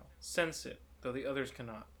goal now, sense it, though the others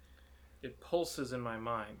cannot. It pulses in my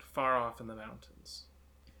mind, far off in the mountains.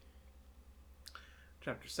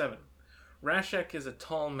 Chapter 7. Rashek is a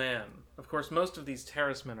tall man. Of course, most of these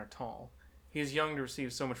Terrace men are tall. He is young to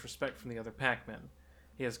receive so much respect from the other packmen.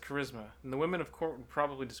 He has charisma, and the women of court would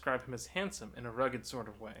probably describe him as handsome in a rugged sort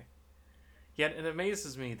of way. Yet it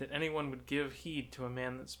amazes me that anyone would give heed to a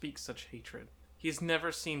man that speaks such hatred. He has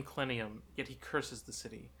never seen Clenium, yet he curses the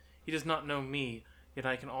city. He does not know me, yet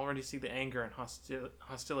I can already see the anger and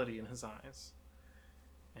hostility in his eyes.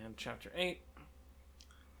 And Chapter 8.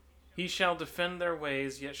 He shall defend their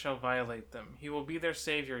ways, yet shall violate them. He will be their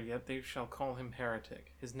savior, yet they shall call him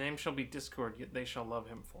heretic. His name shall be discord, yet they shall love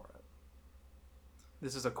him for it.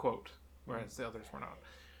 This is a quote, whereas the others were not.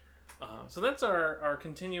 So that's our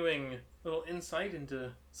continuing little insight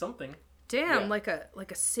into something. Damn, like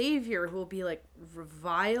a savior who will be like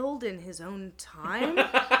reviled in his own time.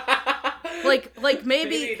 like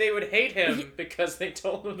maybe they would hate him because they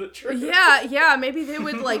told him the truth. Yeah, maybe they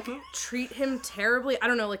would like treat him terribly. I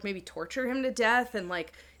don't know, like maybe torture him to death, and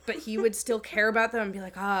like, but he would still care about them and be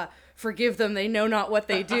like, forgive them, they know not what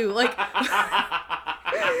they do. Like,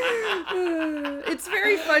 It's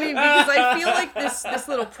very funny because I feel like this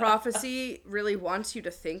little prophecy really wants you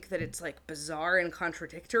to think that it's like bizarre and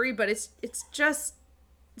contradictory, but it's just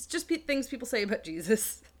things people say about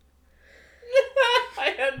Jesus.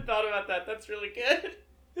 I hadn't thought about that. That's really good.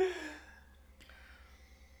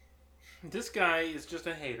 This guy is just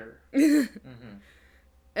a hater. Mm-hmm.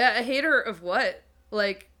 A hater of what?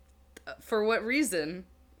 Like, for what reason?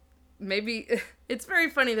 Maybe it's very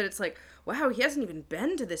funny that it's like, wow, he hasn't even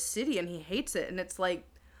been to this city and he hates it. And it's like,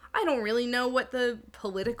 I don't really know what the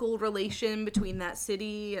political relation between that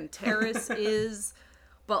city and Terrace is,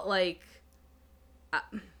 but like,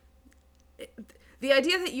 the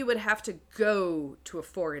idea that you would have to go to a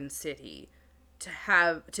foreign city to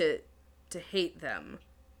hate them,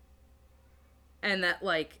 and that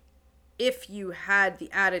like, if you had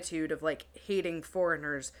the attitude of like hating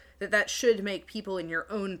foreigners, that should make people in your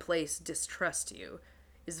own place distrust you,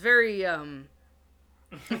 is very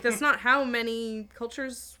like, that's not how many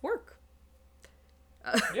cultures work.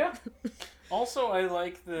 Yeah. Also, I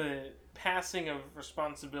like the passing of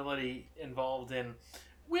responsibility involved in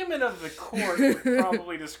women of the court would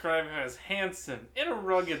probably describe him as handsome in a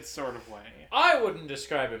rugged sort of way. I wouldn't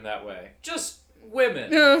describe him that way. Just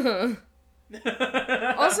women. Uh-huh.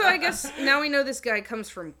 Also, I guess now we know this guy comes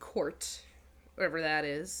from court, whatever that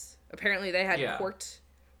is. Apparently they had court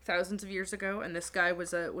thousands of years ago, and this guy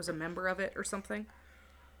was a member of it or something.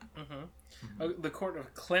 The court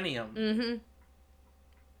of Clenium.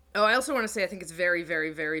 Oh, I also want to say I think it's very,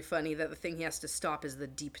 very, very funny that the thing he has to stop is the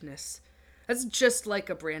deepness. That's just like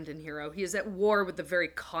a Brandon hero. He is at war with the very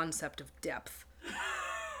concept of depth.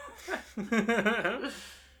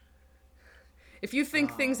 If you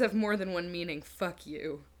think things have more than one meaning, fuck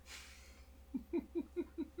you.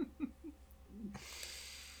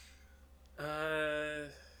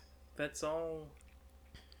 That's all.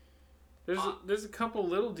 There's a couple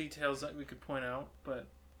little details that we could point out, but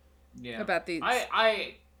yeah, about these.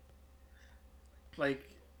 I like.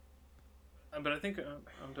 But I think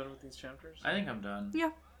I'm done with these chapters. I think I'm done. Yeah.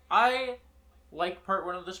 I like part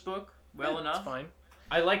 1 of this book well enough. It's fine.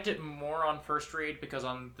 I liked it more on first read because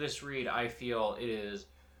on this read I feel it is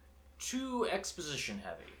too exposition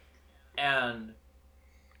heavy. And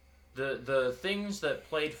the things that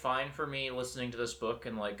played fine for me listening to this book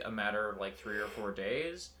in like a matter of like 3 or 4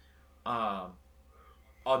 days,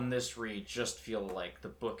 on this read just feel like the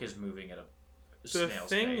book is moving at a snail's pace. The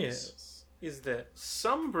thing is that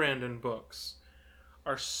some Brandon books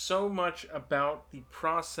are so much about the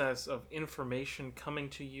process of information coming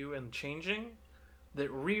to you and changing that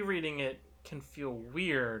rereading it can feel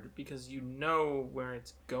weird because you know where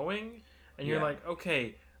it's going and you're like,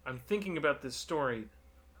 okay, I'm thinking about this story,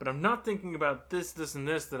 but I'm not thinking about this, and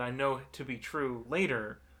this that I know to be true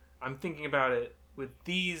later. I'm thinking about it with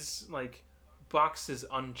these like boxes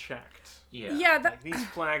unchecked. Yeah, like, these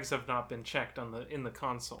flags have not been checked in the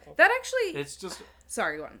console. That actually, it's just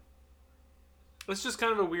sorry, go on. It's just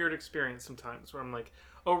kind of a weird experience sometimes where I'm like,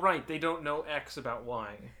 oh right, they don't know X about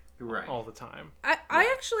Y all the time. I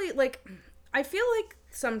actually like, I feel like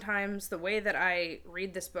sometimes the way that I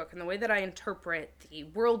read this book and the way that I interpret the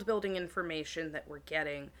world building information that we're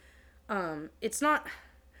getting, it's not,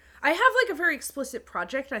 I have like a very explicit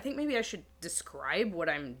project, and I think maybe I should describe what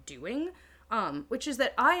I'm doing, which is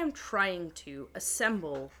that I am trying to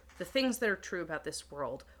assemble the things that are true about this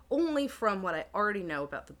world only from what I already know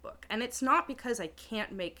about the book. And it's not because I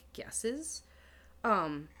can't make guesses,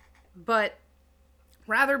 but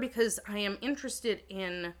rather because I am interested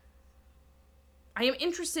in,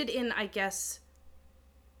 I guess,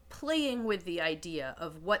 playing with the idea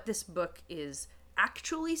of what this book is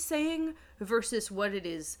actually saying versus what it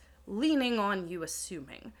is leaning on you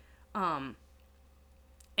assuming. And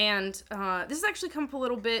this has actually come up a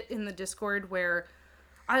little bit in the Discord where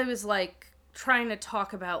I was like trying to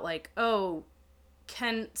talk about like, oh,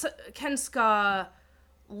 can Ska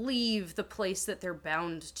leave the place that they're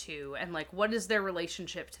bound to, and like what is their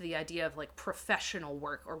relationship to the idea of like professional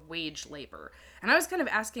work or wage labor? And I was kind of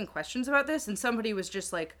asking questions about this, and somebody was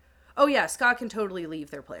just like, oh yeah, Ska can totally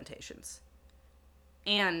leave their plantations.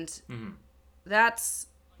 And that's,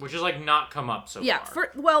 which is like not come up so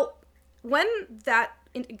far. Well, when that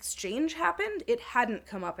exchange happened, it hadn't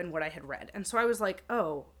come up in what I had read, and so I was like,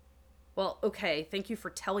 oh, well, okay, thank you for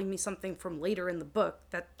telling me something from later in the book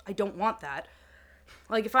that I don't want that.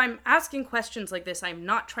 Like, if I'm asking questions like this, I'm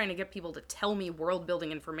not trying to get people to tell me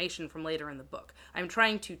world-building information from later in the book. I'm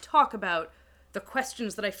trying to talk about the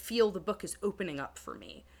questions that I feel the book is opening up for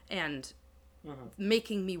me and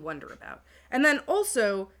making me wonder about. And then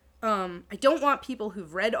also, I don't want people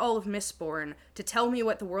who've read all of Mistborn to tell me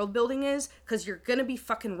what the world building is, because you're gonna be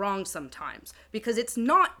fucking wrong sometimes. Because it's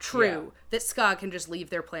not true that Ska can just leave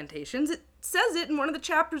their plantations. It says it in one of the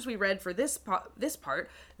chapters we read for this part,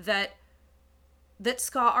 that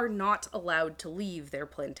Ska are not allowed to leave their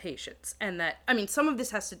plantations. And that, I mean, some of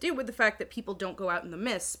this has to do with the fact that people don't go out in the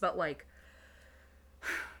mists, but, like...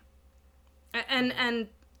 And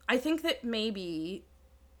I think that maybe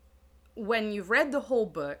when you've read the whole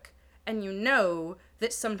book and you know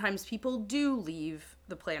that sometimes people do leave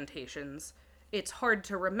the plantations, it's hard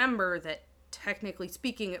to remember that, technically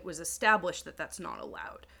speaking, it was established that that's not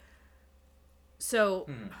allowed. So,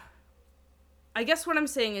 I guess what I'm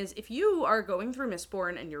saying is, if you are going through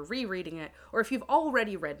Mistborn and you're rereading it, or if you've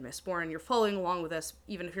already read Mistborn and you're following along with us,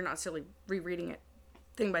 even if you're not necessarily rereading it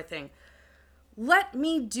thing by thing, let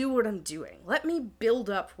me do what I'm doing. Let me build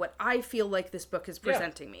up what I feel like this book is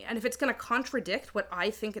presenting me. And if it's going to contradict what I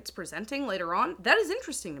think it's presenting later on, that is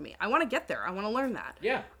interesting to me. I want to get there. I want to learn that.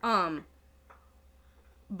 Yeah.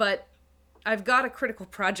 But I've got a critical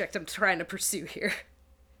project I'm trying to pursue here.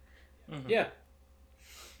 Mm-hmm. Yeah.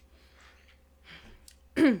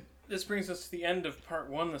 This brings us to the end of part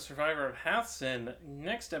 1, The Survivor of Halfsin.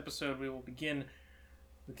 Next episode, we will begin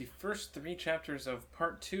with the first 3 chapters of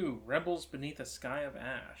part 2, Rebels Beneath a Sky of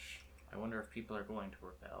Ash. I wonder if people are going to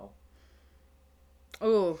rebel.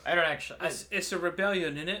 Oh. I don't actually... It's a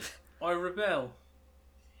rebellion, innit? I rebel.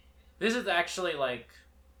 This is actually, like...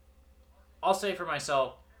 I'll say for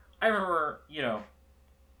myself, I remember,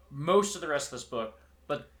 most of the rest of this book,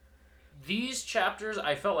 but these chapters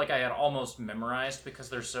I felt like I had almost memorized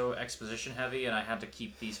because they're so exposition heavy and I had to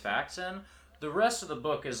keep these facts in. The rest of the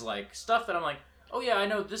book is, like, stuff that I'm like, oh yeah, I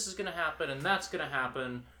know this is going to happen and that's going to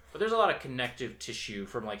happen, but there's a lot of connective tissue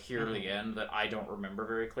from, like, here to the end that I don't remember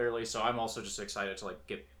very clearly, so I'm also just excited to,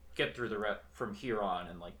 like, get through the from here on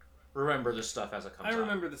and, like, remember this stuff as it comes out. I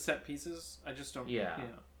remember the set pieces, I just don't... Yeah,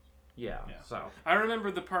 so... I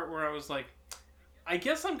remember the part where I was like, I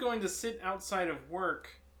guess I'm going to sit outside of work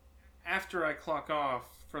after I clock off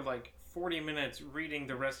for, like, 40 minutes reading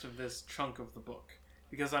the rest of this chunk of the book,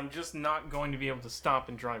 because I'm just not going to be able to stop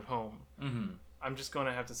and drive home. Mm-hmm. I'm just going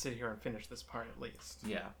to have to sit here and finish this part at least.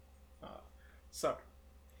 Yeah. So.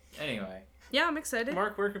 Anyway. Yeah, I'm excited.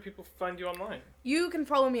 Mark, where can people find you online? You can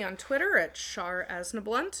follow me on Twitter at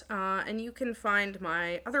SharAsnablunt, and you can find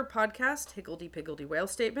my other podcast, Higgledy Piggledy Whale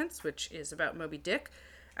Statements, which is about Moby Dick,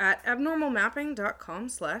 at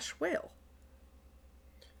abnormalmapping.com/whale.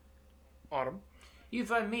 Autumn. You can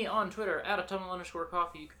find me on Twitter at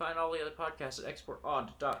 @autumnal_coffee. You can find all the other podcasts at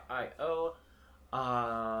exportodd.io.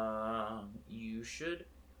 You should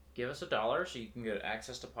give us $1 so you can get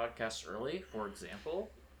access to podcasts early. For example,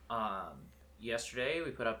 yesterday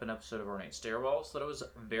we put up an episode of Ornate Stairwells that was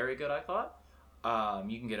very good, I thought.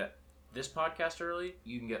 You can get this podcast early.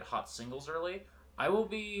 You can get Hot Singles early. I will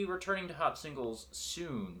be returning to Hot Singles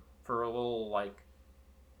soon for a little, like,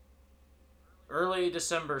 early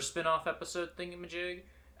December spin-off episode thingamajig.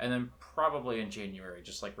 And then probably in January,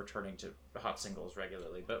 just, like, returning to Hot Singles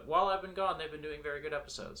regularly. But while I've been gone, they've been doing very good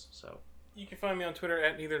episodes, so... You can find me on Twitter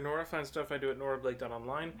at neithernora. Find stuff I do at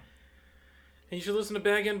norablake.online. And you should listen to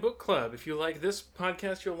Bag End Book Club. If you like this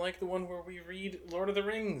podcast, you'll like the one where we read Lord of the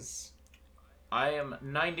Rings. I am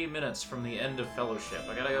 90 minutes from the end of Fellowship.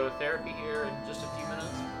 I gotta go to therapy here in just a few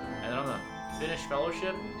minutes. And then I'm gonna finish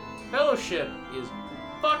Fellowship. Fellowship is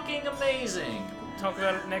fucking amazing! Talk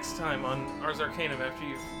about it next time on Ars Arcanum after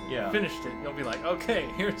you've finished it. You'll be like, okay,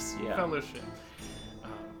 here's Fellowship.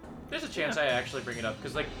 There's a chance I actually bring it up,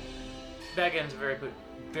 because, like, Bag End's a very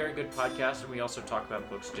good podcast, and we also talk about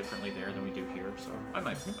books differently there than we do here, so I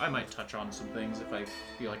might touch on some things if I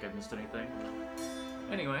feel like I've missed anything.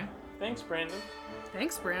 Anyway. Thanks, Brandon.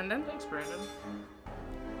 Thanks, Brandon.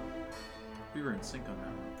 We were in sync on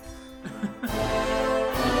that one.